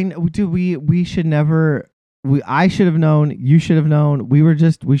 2001. I know, dude. We should never. I should have known. You should have known. We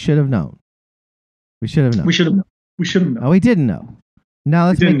should have known. We should have known. We should have known. We should have known. Oh, we didn't know.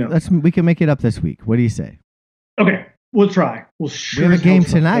 Now we can make it up this week. What do you say? Okay, we'll try. We have a game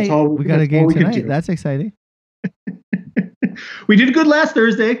tonight. We got a game tonight. That's exciting. We did good last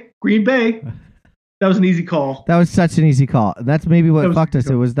Thursday. Green Bay. That was an easy call. That was such an easy call. That's maybe what fucked us.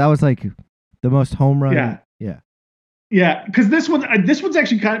 That was like the most home run. Yeah. Because this one's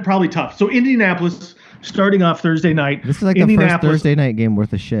actually probably tough. So Indianapolis starting off Thursday night. This is like the first Thursday night game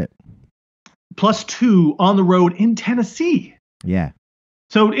worth of shit. +2 on the road in Tennessee. Yeah.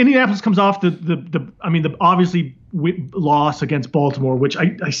 So Indianapolis comes off the obviously loss against Baltimore, which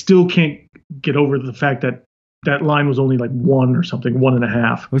I still can't get over the fact that line was only like 1 or something,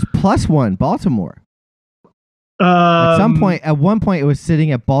 1.5. It was +1 Baltimore. At one point, it was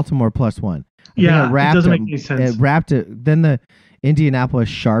sitting at Baltimore +1. It doesn't make any sense. It wrapped it. Then the Indianapolis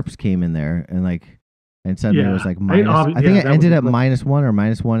Sharps came in there and suddenly it was like minus. I think it ended at -1 or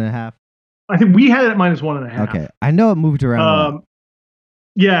 -1.5. I think we had it at -1.5. Okay, I know it moved around.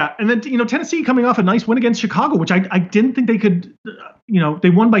 Yeah, and then Tennessee coming off a nice win against Chicago, which I didn't think they could. They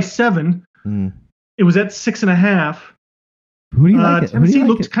won by 7. It was at 6.5. Who do you like? Tennessee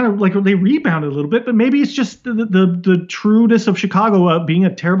looked kind of like they rebounded a little bit, but maybe it's just the trueness of Chicago being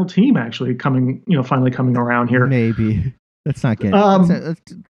a terrible team actually finally coming around here. Maybe let's not get.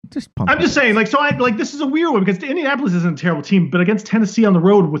 Just pump. I'm just saying, this is a weird one because Indianapolis isn't a terrible team, but against Tennessee on the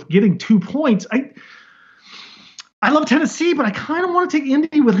road with getting 2 points, I love Tennessee, but I kind of want to take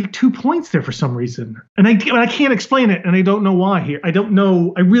Indy with like 2 points there for some reason. And I can't explain it, and I don't know why here. I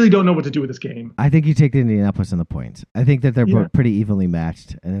really don't know what to do with this game. I think you take the Indianapolis and the points. I think that they're pretty evenly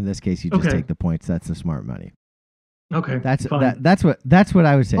matched, and in this case, you just take the points. That's the smart money. Okay, that's what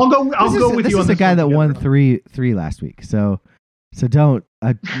I would say. I'll go with you. This is a guy that won 3 last week, so don't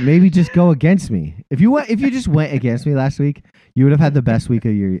maybe just go against me. If you just went against me last week, you would have had the best week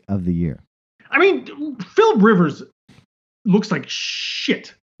of the year. I mean, Philip Rivers looks like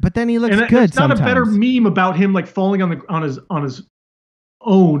shit. But then he looks good. It's not sometimes. a better meme about him like falling on his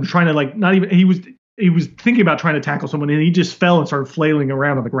own, trying to like not even he was thinking about trying to tackle someone and he just fell and started flailing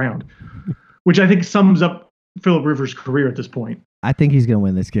around on the ground, which I think sums up Philip Rivers' career at this point. I think he's gonna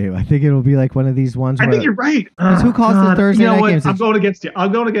win this game. I think it'll be like one of these ones. I think you're right. Who calls the Thursday night games? I'm going against you.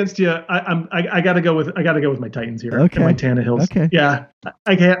 I gotta go with my Titans here. Okay. And my Tannehills. Okay. Yeah.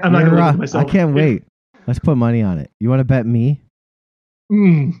 I can't. I'm not gonna live with myself. I can't wait. Let's put money on it. You want to bet me?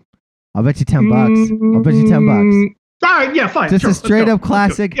 I'll bet you $10. I'll bet you $10. All right. Yeah. Fine. Just a straight up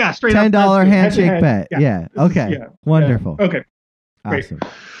classic. Yeah. Straight $10 up handshake bet. Yeah. Okay. Wonderful. Yeah. Okay. Great. Awesome.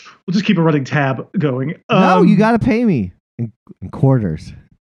 We'll just keep a running tab going. No, you got to pay me in quarters.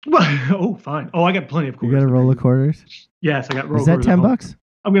 Well, fine. Oh, I got plenty of quarters. You got a roll of quarters? Yes, I got roll. Is that $10?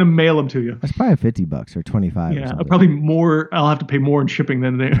 I'm gonna mail them to you. That's probably $50 or $25. Yeah, probably more. I'll have to pay more in shipping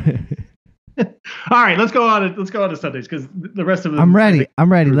than there. All right, let's go on to Sundays because the rest of them. I'm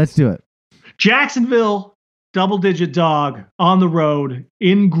ready. Let's do it. Jacksonville, double-digit dog on the road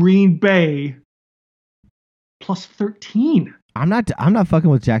in Green Bay, +13. I'm not fucking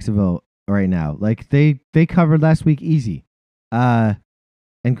with Jacksonville right now. Like they covered last week easy. And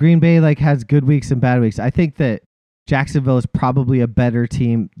Green Bay like has good weeks and bad weeks. I think that Jacksonville is probably a better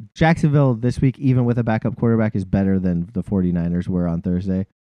team. Jacksonville this week, even with a backup quarterback, is better than the 49ers were on Thursday.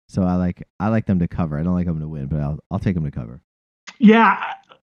 So I like them to cover. I don't like them to win, but I'll take them to cover. Yeah.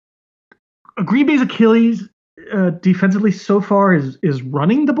 Green Bay's Achilles defensively so far is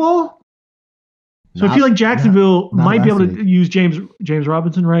running the ball. So I feel like Jacksonville might be able to use James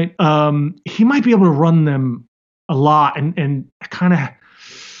Robinson, right? He might be able to run them a lot and kind of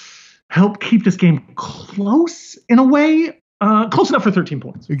help keep this game close in a way. Close enough for 13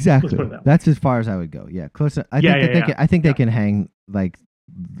 points. Exactly. That's as far as I would go. Yeah, close. I think they can hang like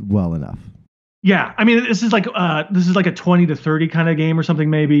well enough. Yeah, I mean this is like a 20-30 kind of game or something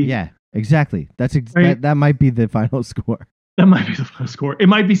maybe. Yeah, exactly. That might be the final score. That might be the final score. It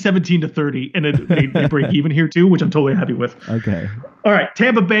might be 17-30, and they break even here too, which I'm totally happy with. Okay. All right,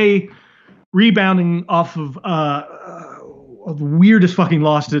 Tampa Bay rebounding off of the weirdest fucking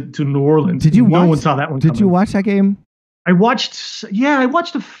loss to New Orleans. No one saw that one coming. Did you watch that game? I watched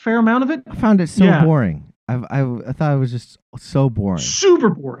a fair amount of it. I found it so boring. I thought it was just so boring. Super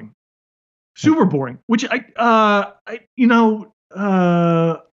boring. Which I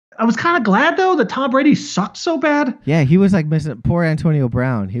was kind of glad though that Tom Brady sucked so bad. Yeah, he was like missing poor Antonio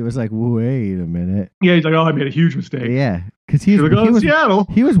Brown. He was like, wait a minute. Yeah, he's like, oh, I made a huge mistake. Yeah, because he was Seattle.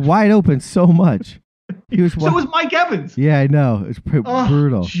 He was wide open so much. So was Mike Evans. Yeah, I know. It's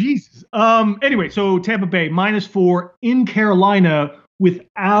brutal. Jesus. Anyway, so Tampa Bay -4 in Carolina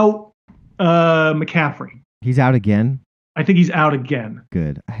without McCaffrey. He's out again. I think he's out again.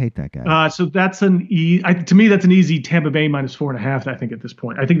 Good. I hate that guy. So that's to me that's an easy Tampa Bay -4.5. I think at this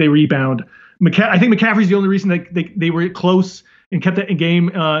point, I think they rebound. I think McCaffrey's the only reason they were close and kept that in game,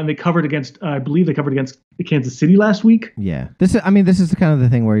 and they covered against. I believe they covered against Kansas City last week. Yeah. This is the kind of the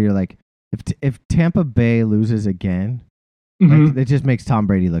thing where you're like, if Tampa Bay loses again, like, it just makes Tom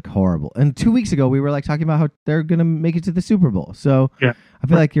Brady look horrible. And 2 weeks ago, we were like talking about how they're gonna make it to the Super Bowl. So yeah, I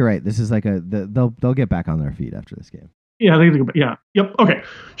feel like you're right. This is like they'll get back on their feet after this game. Yeah, I think yeah. Yep. Okay.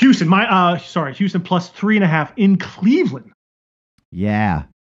 Houston, Houston +3.5 in Cleveland. Yeah.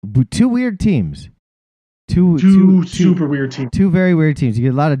 Two weird teams. Two super weird teams. Two very weird teams.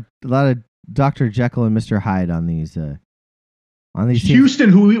 You get a lot of Dr. Jekyll and Mr. Hyde on these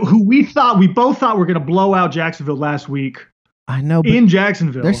Houston, teams. who we both thought were going to blow out Jacksonville last week. I know, but in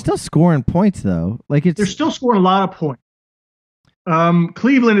Jacksonville. They're still scoring points though. They're still scoring a lot of points.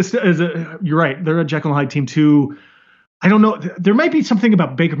 Cleveland is you're right. They're a Jekyll and Hyde team too. I don't know. There might be something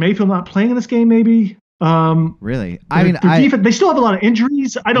about Baker Mayfield not playing in this game, maybe. Really? I mean, defense, they still have a lot of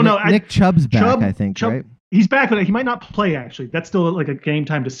injuries. I don't know. Nick Chubb's back, I think, right? He's back, but he might not play, actually. That's still like a game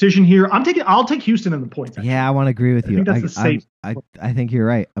time decision here. I'll take Houston in the points. Actually. Yeah, I want to agree with you. I think that's safe. I think you're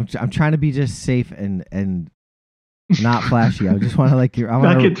right. I'm trying to be just safe and not flashy. I just want to like I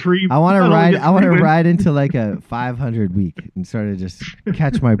want to ride into like a 500 week and sort of just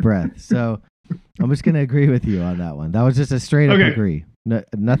catch my breath. So I'm just going to agree with you on that one. That was just a straight up agree. No,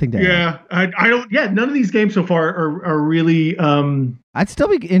 nothing to add. Yeah, I don't. Yeah, none of these games so far are really. I'd still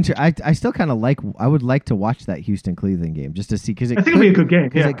be I still kind of like. I would like to watch that Houston Cleveland game just to see because I think it'll be a good game.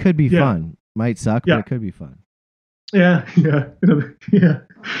 Because it could be fun. Might suck, but it could be fun. Yeah.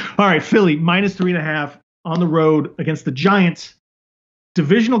 All right, Philly -3.5 on the road against the Giants.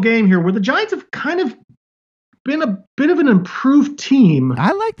 Divisional game here, where the Giants have kind of been a bit of an improved team.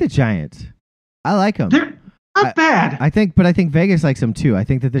 I like the Giants. I like them. They're not bad. I think Vegas likes them too. I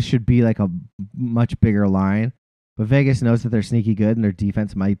think that this should be like a much bigger line. But Vegas knows that they're sneaky good and their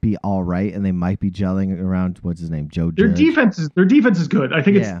defense might be all right and they might be gelling around what's his name, Joe Judge. Their defense is good. I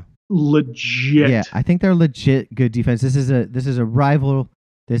think it's legit. Yeah, I think they're legit good defense. This is a rival.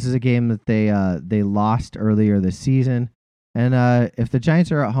 This is a game that they lost earlier this season. And if the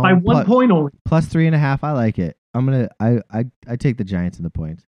Giants are at home by 1 point only, +3.5, I like it. I take the Giants in the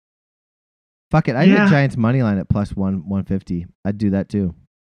points. Fuck it. I did Giants money line at +150. I'd do that too.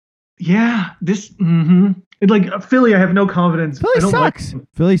 Yeah. Like Philly, I have no confidence. Philly sucks.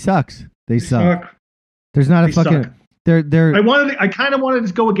 Philly sucks. They suck. There's not a fucking. Suck. They're. I kind of wanted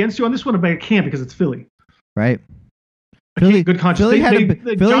to go against you on this one, but I can't because it's Philly. Right. Philly, good conscience. Philly had a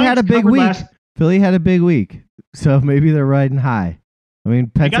big week. Philly had a big week, so maybe they're riding high. I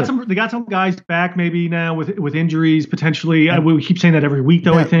mean, they got some guys back maybe now with injuries potentially. We keep saying that every week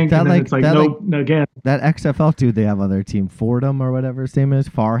though. I think it's like no again. That XFL dude they have on their team, Fordham or whatever his name is,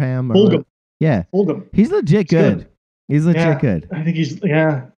 Farham. Oldham. Yeah, Oldham. He's legit good. He's legit good. I think he's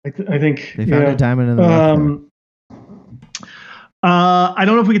I think they found a diamond in the rough. I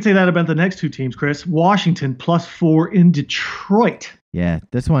don't know if we could say that about the next two teams, Chris. Washington +4 in Detroit. Yeah,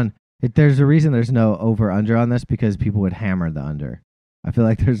 this one. There's a reason there's no over under on this because people would hammer the under. I feel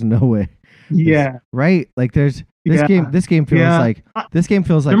like there's no way. Yeah. Right? Like there's this Yeah. game. This game feels Yeah. like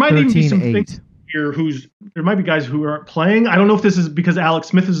There might even be some 13-8. things here there might be guys who aren't playing. I don't know if this is because Alex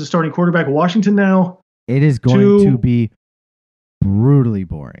Smith is the starting quarterback of Washington now. It is going to be brutally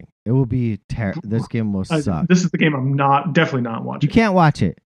boring. It will be this game will suck. This is the game I'm definitely not watching. You can't watch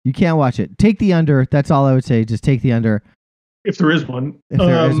it. You can't watch it. Take the under. That's all I would say. Just take the under. If there is one. If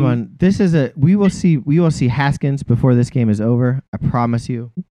there is one. This is we will see Haskins before this game is over. I promise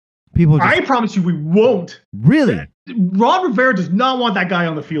you. I promise you we won't. Really? Ron Rivera does not want that guy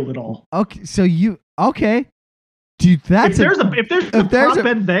on the field at all. Okay, so dude, that's if there's a prop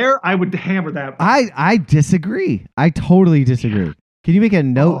bet there, I would hammer that. I disagree. I totally disagree. Can you make a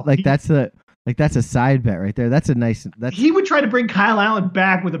note that's a side bet right there? That's a nice. He would try to bring Kyle Allen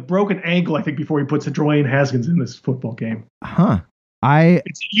back with a broken ankle, I think, before he puts Dwayne Haskins in this football game. Huh? I've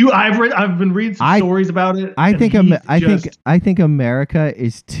been reading some stories about it. I think America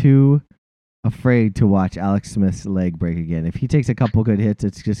is too afraid to watch Alex Smith's leg break again. If he takes a couple good hits,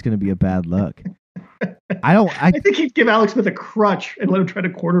 it's just going to be a bad look. I think he'd give Alex Smith a crutch and let him try to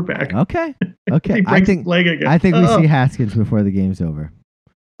quarterback. Okay. He breaks his leg again. I think we see Haskins before the game's over.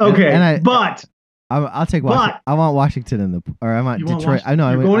 Okay, I'll take Washington. I want Washington I want Detroit. I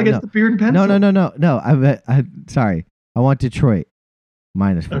know. You're going against the Beard and Pencil. No. Sorry. I want Detroit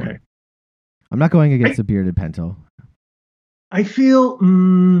 -4. Okay. I'm not going against the bearded pencil. I feel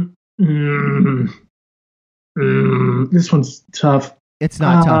this one's tough. It's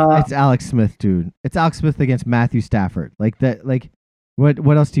not tough. It's Alex Smith, dude. It's Alex Smith against Matthew Stafford. Like that. Like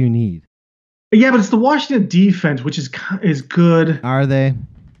what else do you need? Yeah, but it's the Washington defense, which is good. Are they?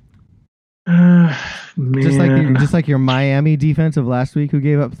 Man. Just like your Miami defense of last week, who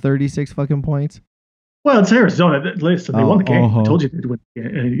gave up 36 fucking points. Well, it's Arizona. Listen, they won the game. I told you they'd win.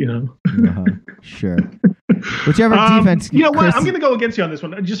 You know. Sure. Whichever defense. You know what? I'm going to go against you on this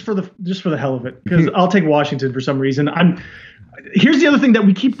one, just for the hell of it, because I'll take Washington for some reason. Here's the other thing that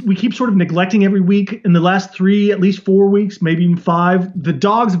we keep sort of neglecting every week. In the last at least 4 weeks, maybe even 5, the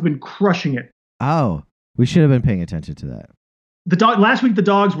Dogs have been crushing it. Oh, we should have been paying attention to that. Last week the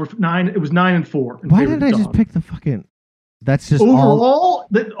Dogs were 9. It was 9-4. Why did I just pick the fucking? That's just overall.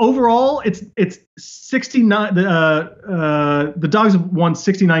 It's 69. The Dogs have won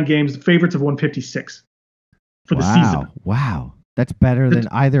 69 games. The favorites have won 56 for the season. Wow, that's better than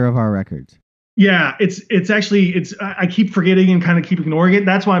either of our records. Yeah, it's actually I keep forgetting and kind of keep ignoring it.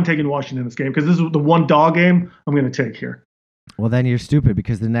 That's why I'm taking Washington in this game, because this is the one dog game I'm going to take here. Well, then you're stupid,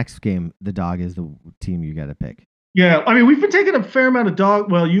 because the next game, the Dog is the team you got to pick. Yeah, I mean, we've been taking a fair amount of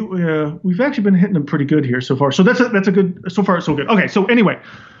dog. Well, we've actually been hitting them pretty good here so far. So that's a good. So far, so good. Okay, so anyway,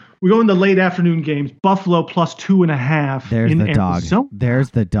 we go in the late afternoon games. Buffalo plus 2.5. There's the dog. There's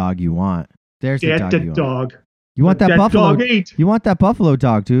the dog you want. There's the dog. You want that Buffalo? You want that Buffalo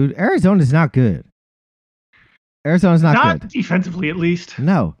dog, dude? Arizona's not good. Arizona's not good defensively, at least.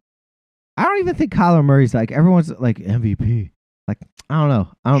 No, I don't even think Kyler Murray's like everyone's like MVP. Like, I don't know.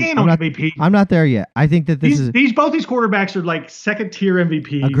 I'm not MVP. I'm not there yet. I think that both these quarterbacks are like second tier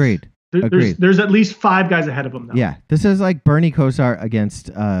MVPs. Agreed. There's at least 5 guys ahead of them now. Yeah, this is like Bernie Kosar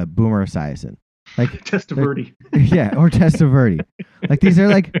against Boomer Esiason. Like Testaverde. Yeah, or Testaverde. Like these are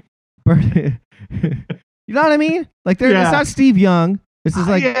like Bernie. You know what I mean? Like it's not Steve Young. This is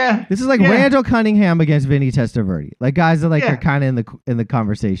like Randall Cunningham against Vinny Testaverde. Like guys that are kind of in the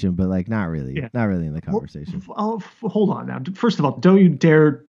conversation, but like not really in the conversation. Hold on now. First of all, don't you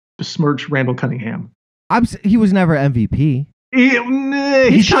dare besmirch Randall Cunningham. He was never MVP.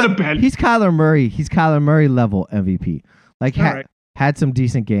 He should have been. He's Kyler Murray. He's Kyler Murray level MVP. Like had some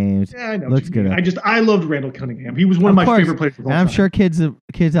decent games. Yeah, I know. Looks good. I loved Randall Cunningham. He was one of my favorite players of all time. And I'm sure kids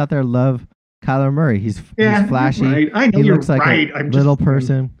out there love Kyler Murray. He's flashy. Right. I know he looks like a little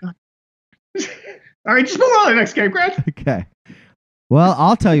person. All right, just move on to the next game, Grant. Okay. Well,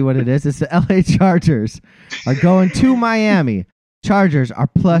 I'll tell you what it is. It's the LA Chargers are going to Miami. Chargers are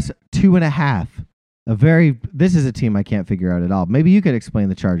plus 2.5. This is a team I can't figure out at all. Maybe you could explain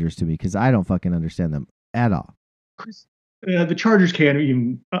the Chargers to me, because I don't fucking understand them at all. The Chargers can't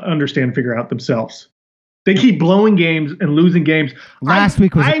even figure out themselves. They keep blowing games and losing games. Last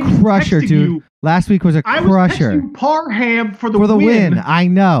week was a crusher, dude. Last week was a crusher. I was texting Parham for the win. I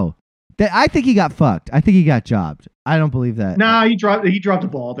know. I think he got fucked. I think he got jobbed. I don't believe that. Nah, he dropped the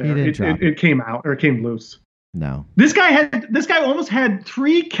ball there. It came out, or it came loose. No. This guy almost had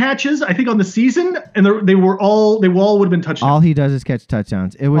 3 catches, I think, on the season, and they all would have been touchdowns. All he does is catch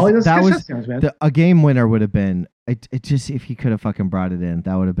touchdowns. A game winner would have been. It just, if he could have fucking brought it in,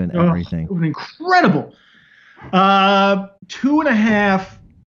 that would have been everything. It would have been incredible. 2.5.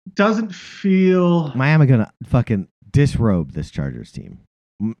 doesn't feel. Miami gonna fucking disrobe this Chargers team.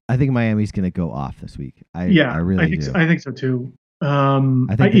 I think Miami's gonna go off this week. I really do. I think so too.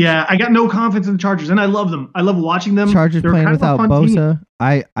 I got no confidence in the Chargers, and I love them. I love watching them. Chargers They're playing kind of a without fun Bosa.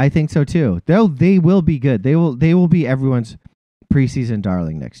 team. I think so too. They will be good. They will be everyone's preseason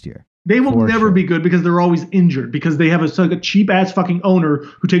darling next year. They will For never sure. be good because they're always injured because they have a cheap ass fucking owner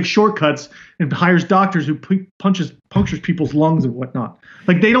who takes shortcuts and hires doctors who punctures people's lungs and whatnot.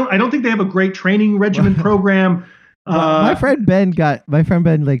 Like I don't think they have a great training regimen program. My friend Ben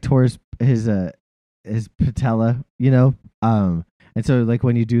like tore his patella, and so like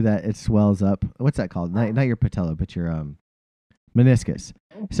when you do that, it swells up. What's that called? Not your patella, but your meniscus.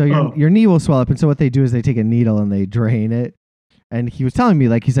 So your knee will swell up, and so what they do is they take a needle and they drain it. And he was telling me,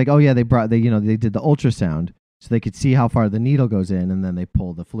 like, he's like, oh yeah, they did the ultrasound so they could see how far the needle goes in, and then they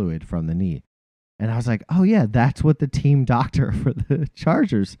pull the fluid from the knee. And I was like, oh yeah, that's what the team doctor for the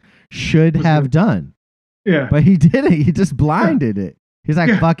Chargers should have done. Yeah, but he didn't. He just blinded it. He's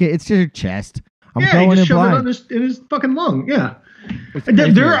like, fuck it, it's your chest. I'm going in blind. In his fucking lung. Yeah,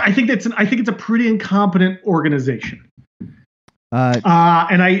 I think it's a pretty incompetent organization.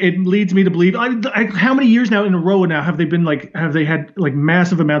 It leads me to believe how many years now in a row now have they had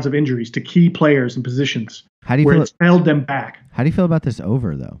massive amounts of injuries to key players and positions it's held them back. How do you feel about this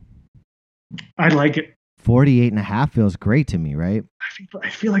over though? I like it. 48.5 feels great to me, right? I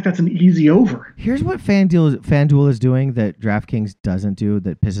feel like that's an easy over. Here's what FanDuel is doing that DraftKings doesn't do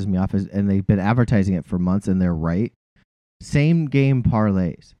that pisses me off and they've been advertising it for months and they're right. Same game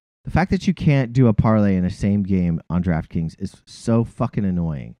parlays. The fact that you can't do a parlay in a same game on DraftKings is so fucking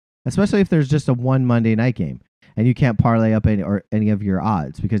annoying, especially if there's just a one Monday night game and you can't parlay up any of your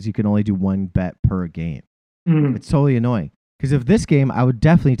odds because you can only do one bet per game. It's totally annoying. Because if this game, I would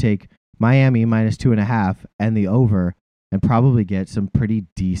definitely take Miami -2.5 and the over and probably get some pretty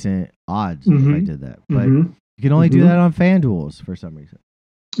decent odds if I did that. But you can only do that on FanDuels for some reason.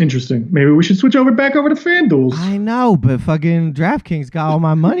 Interesting. Maybe we should switch back over to FanDuel. I know, but fucking DraftKings got all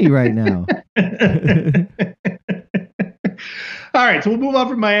my money right now. All right, so we'll move on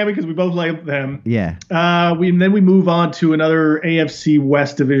from Miami because we both like them. Yeah. We move on to another AFC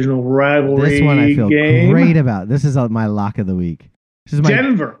West divisional rivalry. This one I feel game. great about. This is my lock of the week.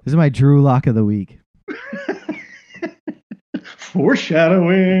 Denver. This is my Drew lock of the week.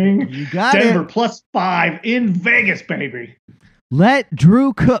 Foreshadowing. You got Denver it. +5 in Vegas, baby. Let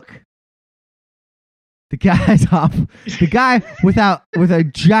Drew cook. The guy's off. The guy with a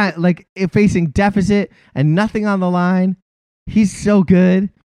giant, facing deficit and nothing on the line. He's so good.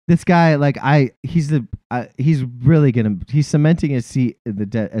 This guy, he's cementing his seat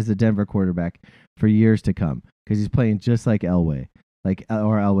as the Denver quarterback for years to come because he's playing just like Elway,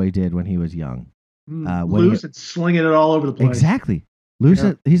 Elway did when he was young. Loose and slinging it all over the place. Exactly. Loose.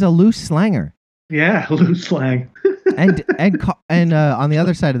 Yeah. He's a loose slanger. Yeah, loose slang. and on the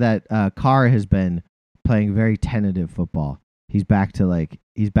other side of that, Carr has been playing very tentative football. He's back to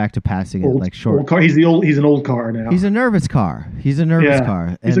passing it short. Old Carr. He's an old Carr now. He's a nervous Carr. He's a nervous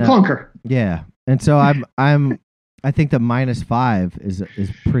Carr. He's a clunker. Yeah, and so I think that -5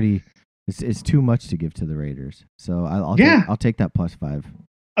 is pretty. It's too much to give to the Raiders. So I'll take that +5.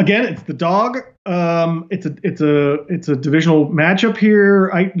 Again, it's the dog. It's a divisional matchup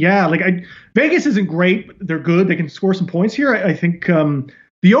here. Vegas isn't great. But they're good. They can score some points here. I think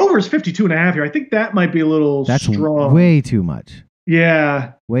the over is 52.5 here. I think that might be a little strong. Way too much.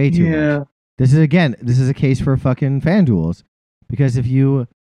 Yeah. Way too much. This is a case for fucking FanDuels because if you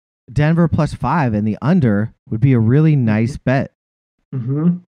Denver +5 and the under would be a really nice bet.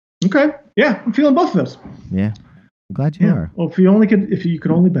 Mm-hmm. Okay. Yeah, I'm feeling both of those. Yeah. I'm glad you are. Well, if you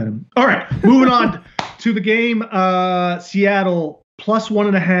could only bet him. All right, moving on to the game. Seattle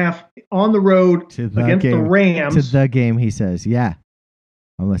 +1.5 on the road against the Rams. To the game, he says. Yeah,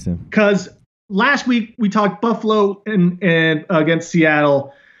 I'm listening. Because last week we talked Buffalo and against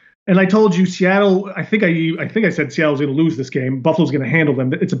Seattle, and I told you Seattle. I think I said Seattle's going to lose this game. Buffalo's going to handle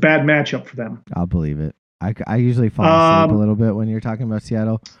them. It's a bad matchup for them. I'll believe it. I usually fall asleep a little bit when you're talking about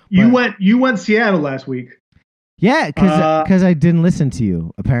Seattle. You went Seattle last week. Yeah, because I didn't listen to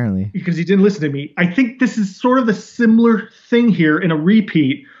you, apparently. Because you didn't listen to me. I think this is sort of a similar thing here in a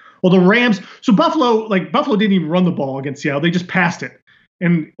repeat. Well, the Rams. So Buffalo didn't even run the ball against Seattle. They just passed it.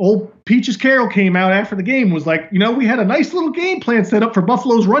 And old Peaches Carroll came out after the game, was like, we had a nice little game plan set up for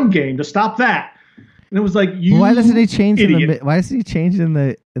Buffalo's run game to stop that. And it was like, why doesn't he change why doesn't he change in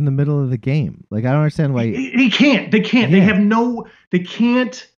the middle of the game? I don't understand why he can't. They can't. Yeah. They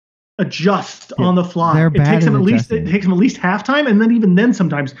can't adjust on the fly. They're bad. It takes them at least halftime, and then even then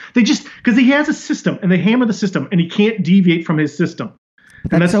sometimes they just because he has a system and they hammer the system and he can't deviate from his system.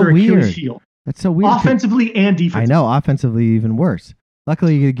 But and that's so their Achilles weird. heel, That's so weird. 'cause- offensively and I defensively. know, offensively even worse.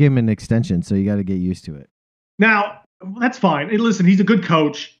 Luckily, you give him an extension, so you got to get used to it. Now that's fine. Hey, listen, he's a good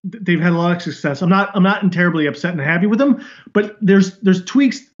coach. They've had a lot of success. I'm not terribly upset and happy with him, but there's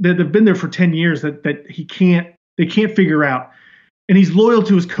tweaks that have been there for 10 years that they can't figure out, and he's loyal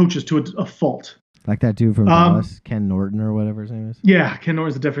to his coaches to a fault. Like that dude from Dallas, Ken Norton or whatever his name is. Yeah, Ken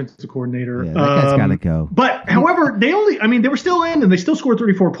Norton's the defensive coordinator. Yeah, that guy's got to go. But however, they were still in, and they still scored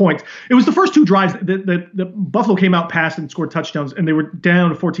 34 points. It was the first two drives that Buffalo came out, passed, and scored touchdowns, and they were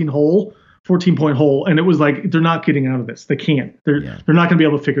down a 14-point hole, and it was like they're not getting out of this. They can't. They're not going to be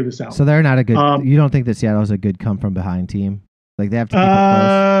able to figure this out. So they're not a good. You don't think that Seattle's a good come from behind team? Like they have to keep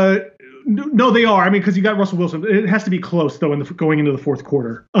it close. No, they are. I mean, because you got Russell Wilson. It has to be close though, going into the fourth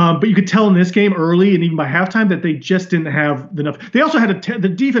quarter. But you could tell in this game early and even by halftime that they just didn't have enough. They also had the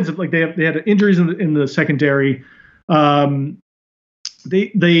defensive, like they had injuries in the secondary. You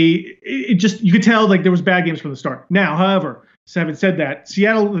could tell like there was bad games from the start. Now, however, having said that,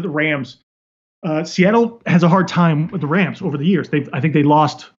 the Rams. Seattle has a hard time with the Rams over the years. I think they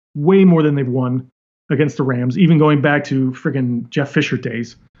lost way more than they've won against the Rams, even going back to friggin' Jeff Fisher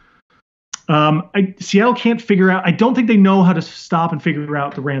days. Seattle can't figure out. I don't think they know how to stop and figure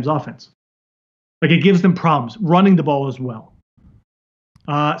out the Rams' offense. Like it gives them problems running the ball as well.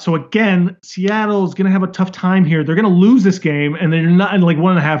 So again, Seattle is going to have a tough time here. They're going to lose this game, and they're not in like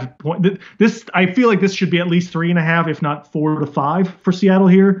 1.5 point. I feel like this should be at least 3.5, if not 4 to 5 for Seattle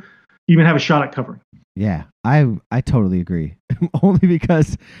here. Even have a shot at covering. Yeah, I totally agree. Only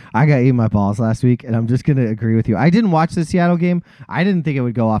because I got eaten my balls last week, and I'm just gonna agree with you. I didn't watch the Seattle game. I didn't think it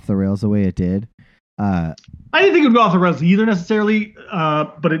would go off the rails the way it did. I didn't think it would go off the rails either necessarily.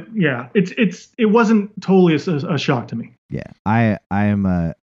 But it wasn't totally a shock to me. Yeah, I am.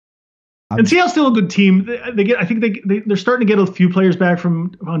 And Seattle's still a good team. I think they're starting to get a few players back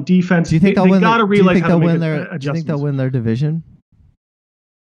on defense. Do you think they'll win? Got to realize how to make Do you think they'll win their division?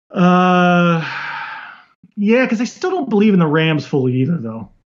 Yeah, because I still don't believe in the Rams fully either, though.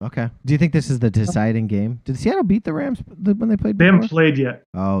 Okay. Do you think this is the deciding game? Did Seattle beat the Rams when they played? They haven't played yet.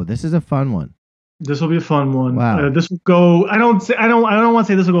 Oh, this is a fun one. This will be a fun one. Wow. This will go. I don't want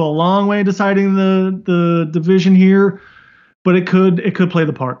to say this will go a long way in deciding the division here, but it could play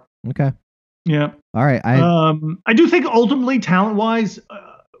the part. Okay. Yeah. All right. I do think ultimately, talent wise,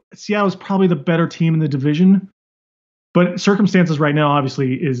 Seattle is probably the better team in the division. But circumstances right now,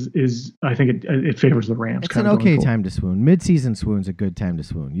 obviously, is I think it favors the Rams. It's an okay time to swoon. Mid-season swoon's a good time to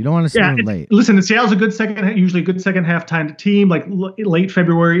swoon. You don't want to swoon late. Listen, Seattle's usually a good second half time team. Like late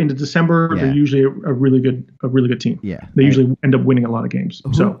February into December, they're usually a really good team. Yeah, they usually end up winning a lot of games.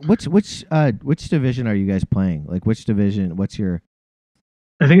 So which division are you guys playing? Like which division? What's your?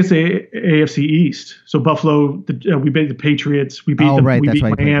 I think it's the AFC East. So Buffalo, we beat the Patriots. We beat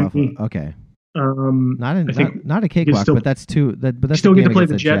Miami. Okay. Not a cakewalk, but that's two. But that's still get to play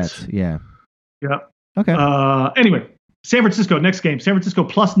the Jets. Yeah. Yeah. Okay. Anyway, San Francisco next game. San Francisco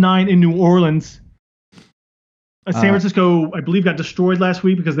 +9 in New Orleans. San Francisco, I believe, got destroyed last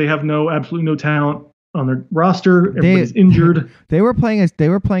week because they have absolutely no talent on their roster. Everybody's injured. They were playing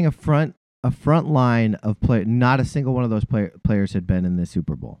a front line of play. Not a single one of those players had been in the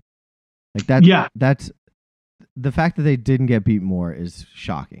Super Bowl. Like that. Yeah. That's. The fact that they didn't get beat more is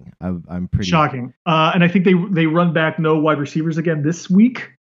shocking. I'm pretty shocking. And I think they run back no wide receivers again this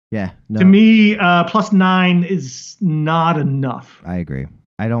week. Yeah. No. To me, +9 is not enough. I agree.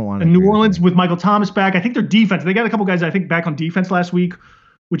 I don't want to. And New Orleans with Michael Thomas back, I think their defense. They got a couple guys I think back on defense last week,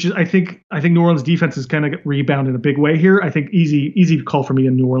 which is I think New Orleans defense is kind of rebound in a big way here. I think easy call for me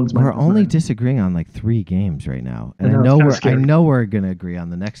in New Orleans. We're only disagreeing on like 3 games right now, and I know we're gonna agree on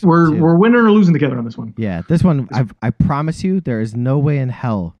the next one. We're winning or losing together on this one. Yeah, this one I promise you there is no way in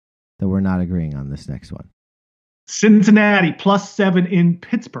hell that we're not agreeing on this next one. Cincinnati +7 in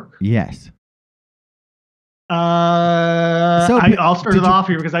Pittsburgh. Yes. I'll start it off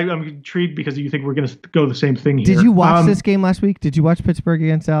here because I'm intrigued because you think we're going to go the same thing here. Did you watch this game last week? Did you watch Pittsburgh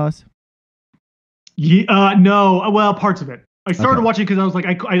against Dallas? No. Well, parts of it. I started watching because I was like,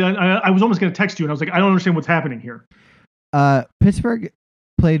 I was almost going to text you, and I was like, I don't understand what's happening here. Pittsburgh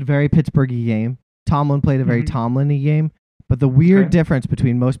played very Pittsburghy game. Tomlin played a very Tomlin-y game. But the weird difference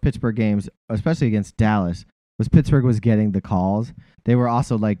between most Pittsburgh games, especially against Dallas, was Pittsburgh was getting the calls. They were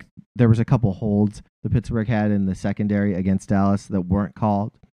also like, there was a couple holds the Pittsburgh had in the secondary against Dallas that weren't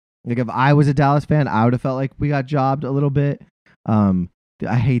called. Like if I was a Dallas fan, I would have felt like we got jobbed a little bit. I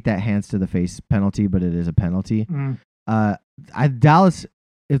hate that hands to the face penalty, but it is a penalty. Dallas,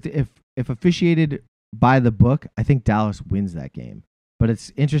 if officiated by the book, I think Dallas wins that game. But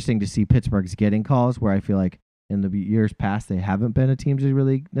it's interesting to see Pittsburgh's getting calls where I feel like in the years past, they haven't been a team to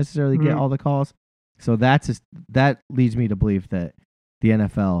really necessarily get all the calls. So that leads me to believe that the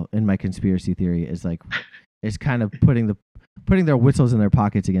NFL, in my conspiracy theory, is kind of putting their whistles in their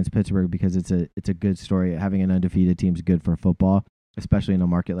pockets against Pittsburgh because it's a good story. Having an undefeated team is good for football, especially in a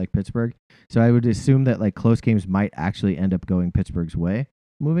market like Pittsburgh. So I would assume that like close games might actually end up going Pittsburgh's way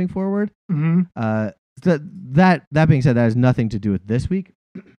moving forward. That being said, that has nothing to do with this week.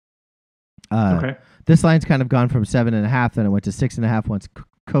 Okay. This line's kind of gone from 7.5, then it went to 6.5 once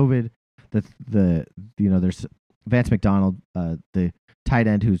COVID. There's Vance McDonald, the tight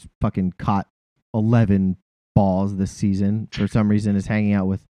end who's fucking caught 11 balls this season for some reason, is hanging out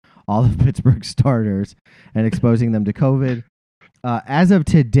with all of Pittsburgh starters and exposing them to COVID. As of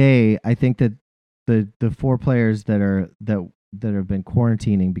today, I think that the 4 players that have been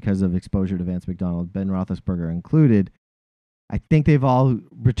quarantining because of exposure to Vance McDonald, Ben Roethlisberger included, I think they've all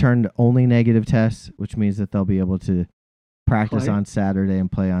returned only negative tests, which means that they'll be able to practice on Saturday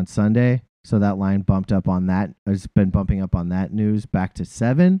and play on Sunday. So that line bumped up on that. Has been bumping up on that news back to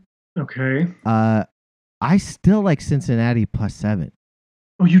 7. Okay. I still like Cincinnati +7.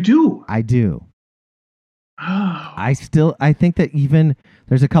 Oh, you do? I do. Oh. I think that even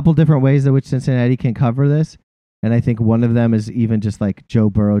there's a couple different ways in which Cincinnati can cover this. And I think one of them is even just like Joe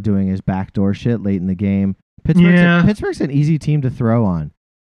Burrow doing his backdoor shit late in the game. Pittsburgh's an easy team to throw on.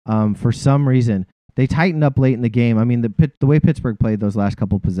 For some reason, they tightened up late in the game. I mean, the way Pittsburgh played those last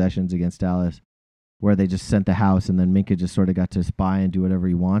couple possessions against Dallas, where they just sent the house and then Minka just sort of got to spy and do whatever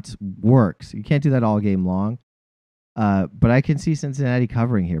he wants, works. You can't do that all game long. But I can see Cincinnati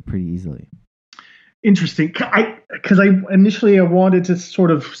covering here pretty easily. Interesting. Because I initially wanted to sort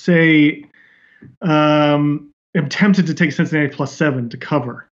of say, I'm tempted to take Cincinnati +7 to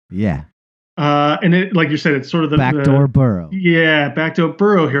cover. Yeah. And it, like you said, it's sort of the backdoor Burrow. Yeah, backdoor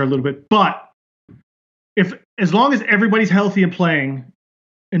Burrow here a little bit. But as long as everybody's healthy and playing,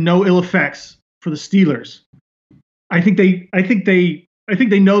 and no ill effects for the Steelers, I think they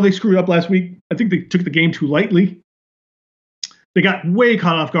know they screwed up last week. I think they took the game too lightly. They got way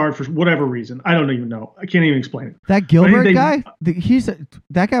caught off guard for whatever reason. I don't even know. I can't even explain it. That Gilbert guy,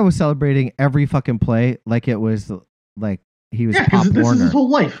 that guy was celebrating every fucking play like it was like he was Pop Warner. This is his whole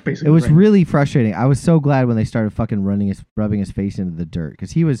life, basically. It was really frustrating. I was so glad when they started fucking rubbing his face into the dirt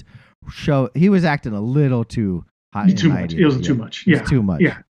because he was acting a little too high. Too much. It was too much. Yeah. Too much.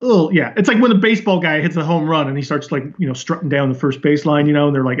 Yeah. Oh, yeah. It's like when the baseball guy hits a home run and he starts like, strutting down the first baseline,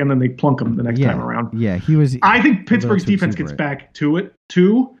 and they're like, and then they plunk him the next time around. Yeah, he was. I think Pittsburgh's defense gets back to it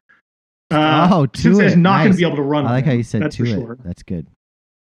too. Cincinnati's not going to be able to run. I like how you said that's to for it. Sure. That's good.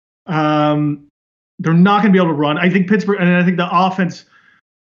 They're not going to be able to run. I think Pittsburgh, and I think the offense,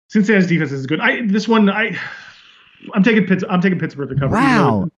 Cincinnati's defense is good. I'm taking Pittsburgh to cover.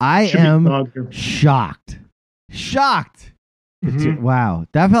 Wow, I am shocked. Mm-hmm. Wow,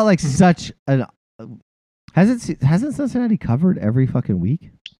 that felt like such an. Hasn't Cincinnati covered every fucking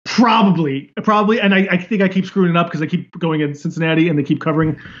week? Probably, and I think I keep screwing it up because I keep going in Cincinnati and they keep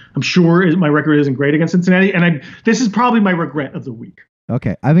covering. I'm sure my record isn't great against Cincinnati, and this is probably my regret of the week.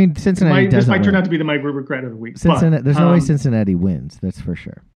 Okay, I mean Cincinnati. This might turn out to be my regret of the week. There's no way Cincinnati wins. That's for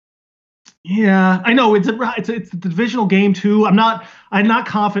sure. Yeah, I know it's a divisional game too. I'm not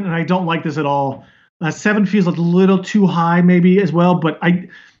confident, and I don't like this at all. 7 feels a little too high, maybe as well. But I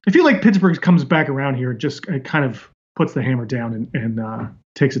feel like Pittsburgh comes back around here, just kind of puts the hammer down and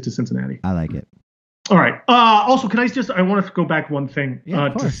takes it to Cincinnati. I like it. All right. Also, I want to go back one thing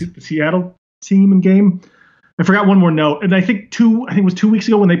to the Seattle team and game. I forgot one more note, and I think it was 2 weeks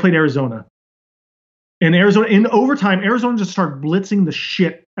ago when they played Arizona. And Arizona in overtime, Arizona just started blitzing the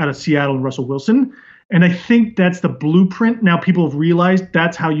shit out of Seattle and Russell Wilson. And I think that's the blueprint. Now people have realized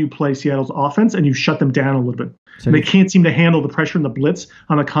that's how you play Seattle's offense, and you shut them down a little bit. So they can't seem to handle the pressure and the blitz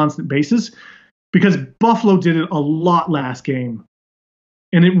on a constant basis because Buffalo did it a lot last game,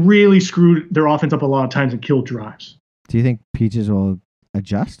 and it really screwed their offense up a lot of times and killed drives. Do you think Peaches will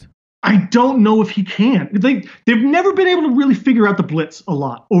adjust? I don't know if he can. They've never been able to really figure out the blitz a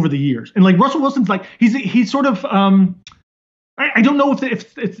lot over the years. And like Russell Wilson's like he's sort of I don't know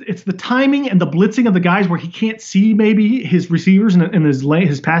if it's the timing and the blitzing of the guys where he can't see maybe his receivers and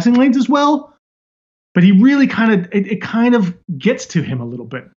his passing lanes as well. But he really kind of gets to him a little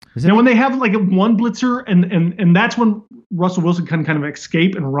bit. Now when they have like one blitzer and that's when Russell Wilson can kind of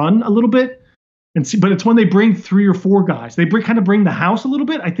escape and run a little bit. But it's when they bring 3 or 4 guys, they bring the house a little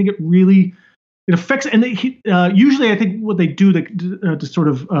bit. I think it affects. And usually, I think what they do to sort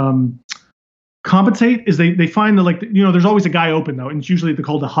of compensate is they find there's always a guy open though, and it's usually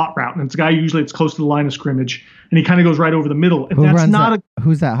called a hot route, and it's a guy usually it's close to the line of scrimmage, and he kind of goes right over the middle. And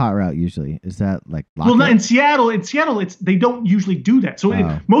who's that hot route usually? Is that like Lockett? Well, not in Seattle. In Seattle, they don't usually do that.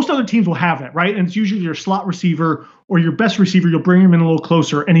 So most other teams will have that, right? And it's usually your slot receiver or your best receiver. You'll bring him in a little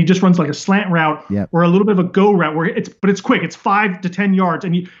closer, and he just runs like a slant route or a little bit of a go route where it's quick. It's 5 to 10 yards,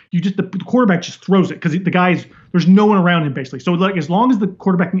 and you just the quarterback just throws it because there's no one around him basically. So like as long as the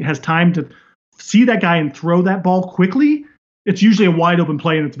quarterback has time to see that guy and throw that ball quickly, it's usually a wide open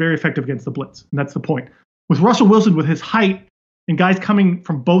play, and it's very effective against the blitz. And that's the point. With Russell Wilson, with his height and guys coming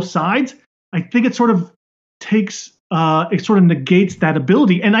from both sides, I think it sort of negates that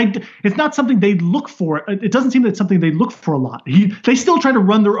ability. And it's not something they look for. It doesn't seem that it's something they look for a lot. They still try to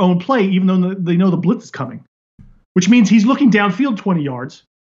run their own play, even though they know the blitz is coming, which means he's looking downfield 20 yards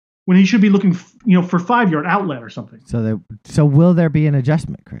when he should be looking, for 5-yard outlet or something. So will there be an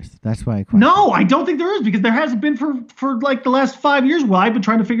adjustment, Chris? That's why I question. No, I don't think there is, because there hasn't been for like the last 5 years while I've been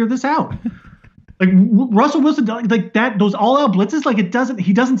trying to figure this out. Like Russell Wilson, like that, those all-out blitzes, like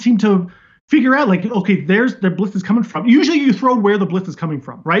he doesn't seem to figure out, like, okay, there's the blitz is coming from. Usually you throw where the blitz is coming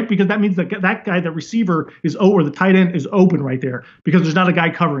from, right? Because that means that guy, the receiver or the tight end is open right there because there's not a guy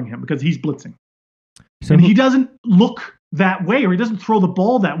covering him because he's blitzing. So he doesn't look that way, or he doesn't throw the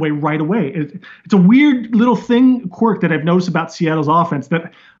ball that way right away. It's a weird little quirk that I've noticed about Seattle's offense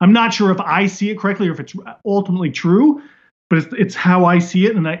that I'm not sure if I see it correctly or if it's ultimately true, but it's how I see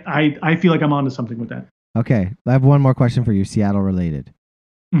it, and I feel like I'm onto something with that. Okay, I have one more question for you, Seattle related.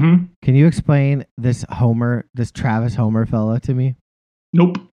 Mm-hmm. Can you explain this Travis Homer fella to me?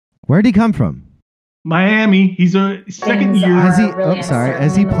 Nope. Where'd he come from? Miami. He's a second year.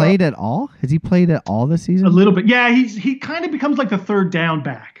 Has he played at all? Has he played at all this season? A little bit. Yeah, he kind of becomes like the third down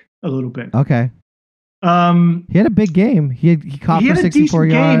back a little bit. Okay. He had a big game. He caught for 64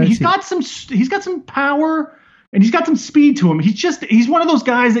 yards. He's got some power, and he's got some speed to him. He's one of those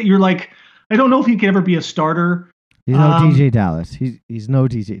guys that you're like, I don't know if he can ever be a starter. He's no DJ Dallas. He's no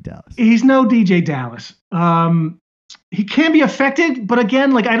DJ Dallas. He's no DJ Dallas. He can be affected, but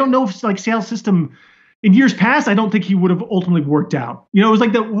again, like I don't know if like Seattle's system in years past, I don't think he would have ultimately worked out. It was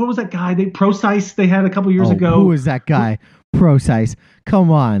like what was that guy? Procise they had a couple years ago. Who was that guy? Procise.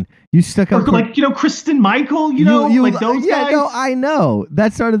 Come on, you stuck up. Like Kristen Michael. Like those guys. Yeah, no, I know.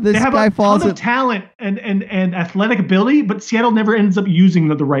 That's sort of this they have guy a falls ton of talent and athletic ability, but Seattle never ends up using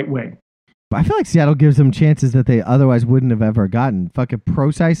them the right way. I feel like Seattle gives them chances that they otherwise wouldn't have ever gotten. Fucking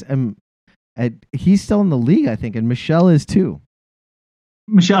Procise, and he's still in the league, I think, and Michelle is too.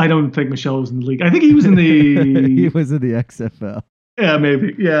 I don't think Michelle was in the league. I think he was in the... He was in the XFL. Yeah,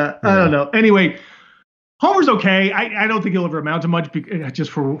 maybe. Yeah, I don't know. Anyway, Homer's okay. I don't think he'll ever amount to much,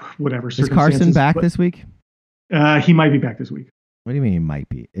 just for whatever circumstances. Is Carson back this week? He might be back this week. What do you mean he might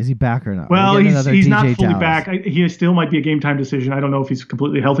be? Is he back or not? Well, he's not fully back. He still might be a game time decision. I don't know if he's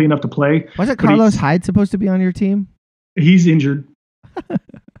completely healthy enough to play. Wasn't Carlos Hyde supposed to be on your team? He's injured.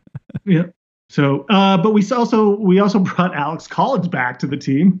 Yeah. So, but we also brought Alex Collins back to the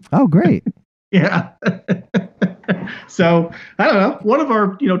team. Oh, great. Yeah. So I don't know. One of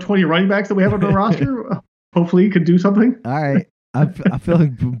our 20 running backs that we have on our roster, hopefully could do something. All right. I'm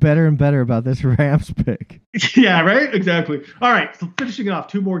feeling better and better about this Rams pick. Yeah, right? Exactly. All right. So finishing it off,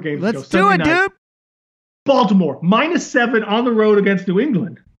 2 more games. Let's do it, dude. Baltimore, -7 on the road against New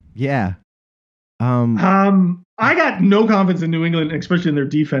England. Yeah. I got no confidence in New England, especially in their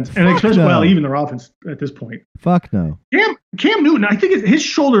defense, and especially even their offense at this point. Fuck no. Cam Newton, I think his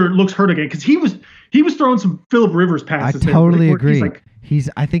shoulder looks hurt again because he was throwing some Phillip Rivers passes. I totally agree.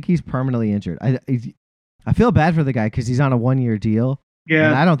 I think he's permanently injured. I feel bad for the guy because he's on a 1-year deal. Yeah.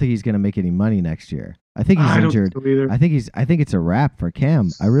 And I don't think he's going to make any money next year. I think he's injured. I think it's a wrap for Cam.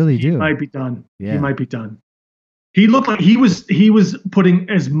 I really do. He might be done. Yeah. He might be done. He looked like he was putting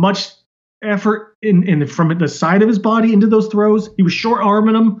as much effort in from the side of his body into those throws. He was short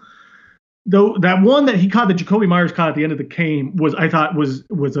arming them. Though that one that he caught, that Jacoby Myers caught at the end of the game, was it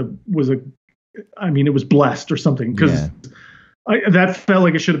was blessed or something, because that felt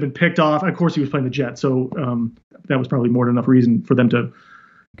like it should have been picked off. Of course, he was playing the Jets, so that was probably more than enough reason for them to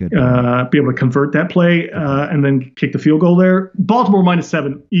be able to convert that play and then kick the field goal there. Baltimore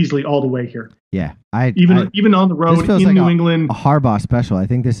 -7 easily all the way here. Yeah, even on the road in like New England. A Harbaugh special. I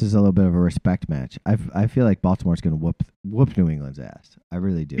think this is a little bit of a respect match. I feel like Baltimore's going to whoop New England's ass. I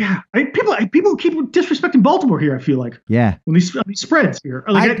really do. Yeah, people keep disrespecting Baltimore here. I feel like when these spreads here.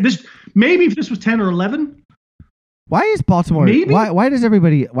 Maybe if this was 10 or 11. Why is Baltimore? Maybe? Why is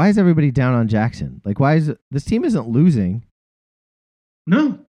everybody down on Jackson? Like, this team isn't losing?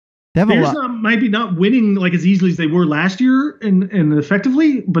 No. They have a Bears lot. maybe not winning like as easily as they were last year and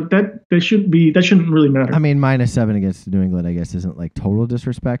effectively, but that shouldn't really matter. I mean, -7 against New England, I guess, isn't like total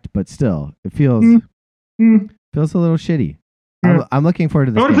disrespect, but still, it feels feels a little shitty. Yeah. I'm looking forward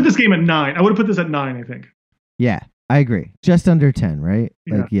to this. I would have game. put this game at 9. I would have put this at 9, I think. Yeah, I agree. Just under 10, right?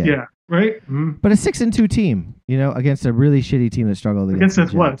 Yeah. Right? Mm-hmm. But a 6-2 team, against a really shitty team that struggled against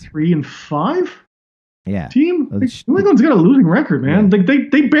Against the that, what, Jets. 3-5 Yeah. team? Oh, New England's got a losing record, man. Yeah.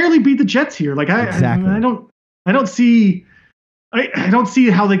 Like they barely beat the Jets here. Like Exactly. I don't see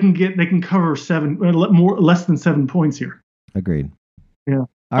how they can cover less than 7 points here. Agreed. Yeah.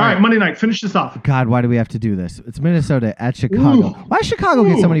 All right, right. Monday night. Finish this off. God, why do we have to do this? It's Minnesota at Chicago. Ooh. Why does Chicago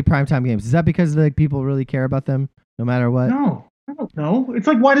get so Ooh. many primetime games? Is that because people really care about them no matter what? No, I don't know. It's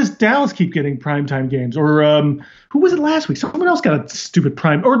like, why does Dallas keep getting primetime games? Or who was it last week? Someone else got a stupid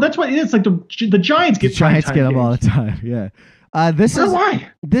prime. Or that's what it is. Like the Giants The get Giants primetime get them games. all the time. Yeah. Why?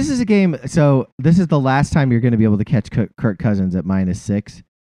 This is a game. So this is the last time you're going to be able to catch Kirk Cousins at -6.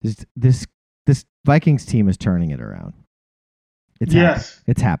 This Vikings team is turning it around.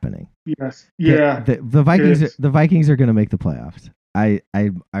 It's happening. Yes. Yeah. The Vikings are going to make the playoffs. I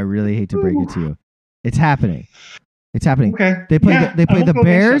really hate to break it to you. It's happening. It's happening. Okay. They play Yeah, the I won't go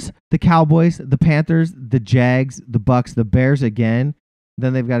Bears, against the Cowboys, the Panthers, the Jags, the Bucks, the Bears again.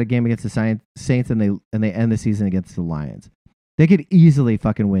 Then they've got a game against the Saints, and they end the season against the Lions. They could easily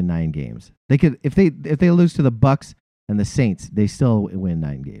fucking win 9 games. They could if they lose to the Bucks and the Saints, they still win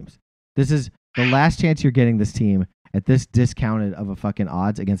 9 games. This is the last chance you're getting this team at this discounted of a fucking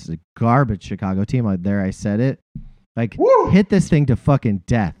odds against a garbage Chicago team. I said it. Like, Woo! hit this thing to fucking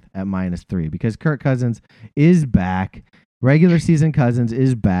death at -3 because Kirk Cousins is back. Regular season Cousins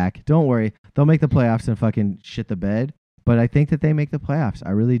is back. Don't worry. They'll make the playoffs and fucking shit the bed. But I think that they make the playoffs.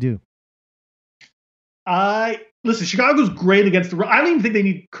 I really do. Listen, Chicago's great against the run. I don't even think they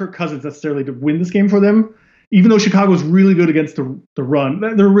need Kirk Cousins necessarily to win this game for them, even though Chicago's really good against the run.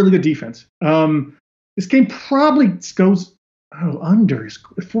 They're a really good defense. This game probably goes under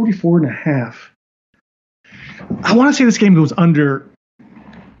 44.5. I want to say this game goes under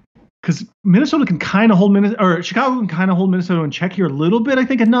because Minnesota can kind of hold Chicago can kind of hold Minnesota in check here a little bit. I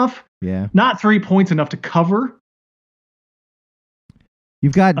think enough. Yeah. Not 3 points enough to cover.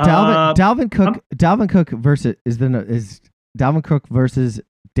 You've got Dalvin Cook. Dalvin Cook versus Dalvin Cook versus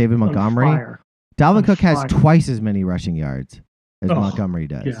David Montgomery. Dalvin Cook has twice as many rushing yards as Montgomery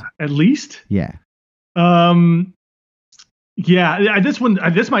does. Yeah, at least. Yeah. Yeah.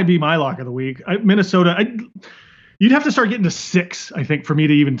 This might be my lock of the week. Minnesota. You'd have to start getting to 6, I think, for me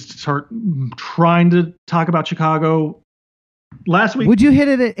to even start trying to talk about Chicago. Last week, would you hit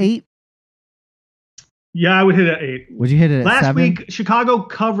it at 8? Yeah, I would hit it at 8. Would you hit it at 7? Last week, Chicago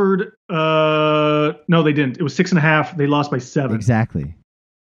covered. No, they didn't. It was 6.5. They lost by 7. Exactly.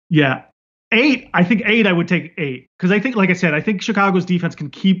 Yeah, 8. I think 8. I would take 8 because I think, like I said, I think Chicago's defense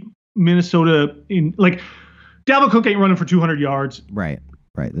can keep Minnesota in. Like, Dalvin Cook ain't running for 200 yards. Right.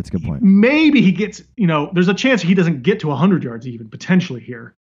 That's a good point. Maybe he gets. There's a chance he doesn't get to 100 yards even potentially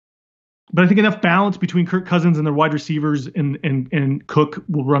here. But I think enough balance between Kirk Cousins and their wide receivers and Cook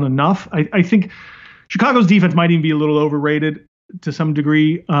will run enough. I think Chicago's defense might even be a little overrated to some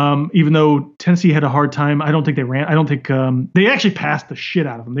degree, even though Tennessee had a hard time. I don't think they ran. I don't think they actually passed the shit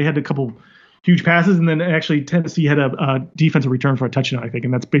out of them. They had a couple huge passes, and then actually Tennessee had a defensive return for a touchdown, I think,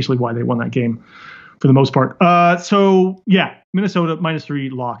 and that's basically why they won that game for the most part. So, yeah, Minnesota -3,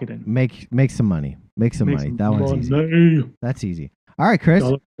 lock it in. Make some money. Make some money. That one's easy. That's easy. All right, Chris.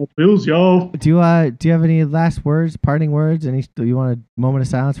 Bills, yo. Do you have any last words, parting words? Do you want a moment of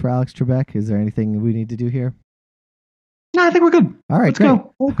silence for Alex Trebek? Is there anything we need to do here? No, I think we're good. All right, let's great.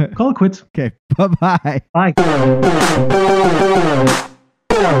 go. We'll call it quits. Okay, bye-bye. Bye.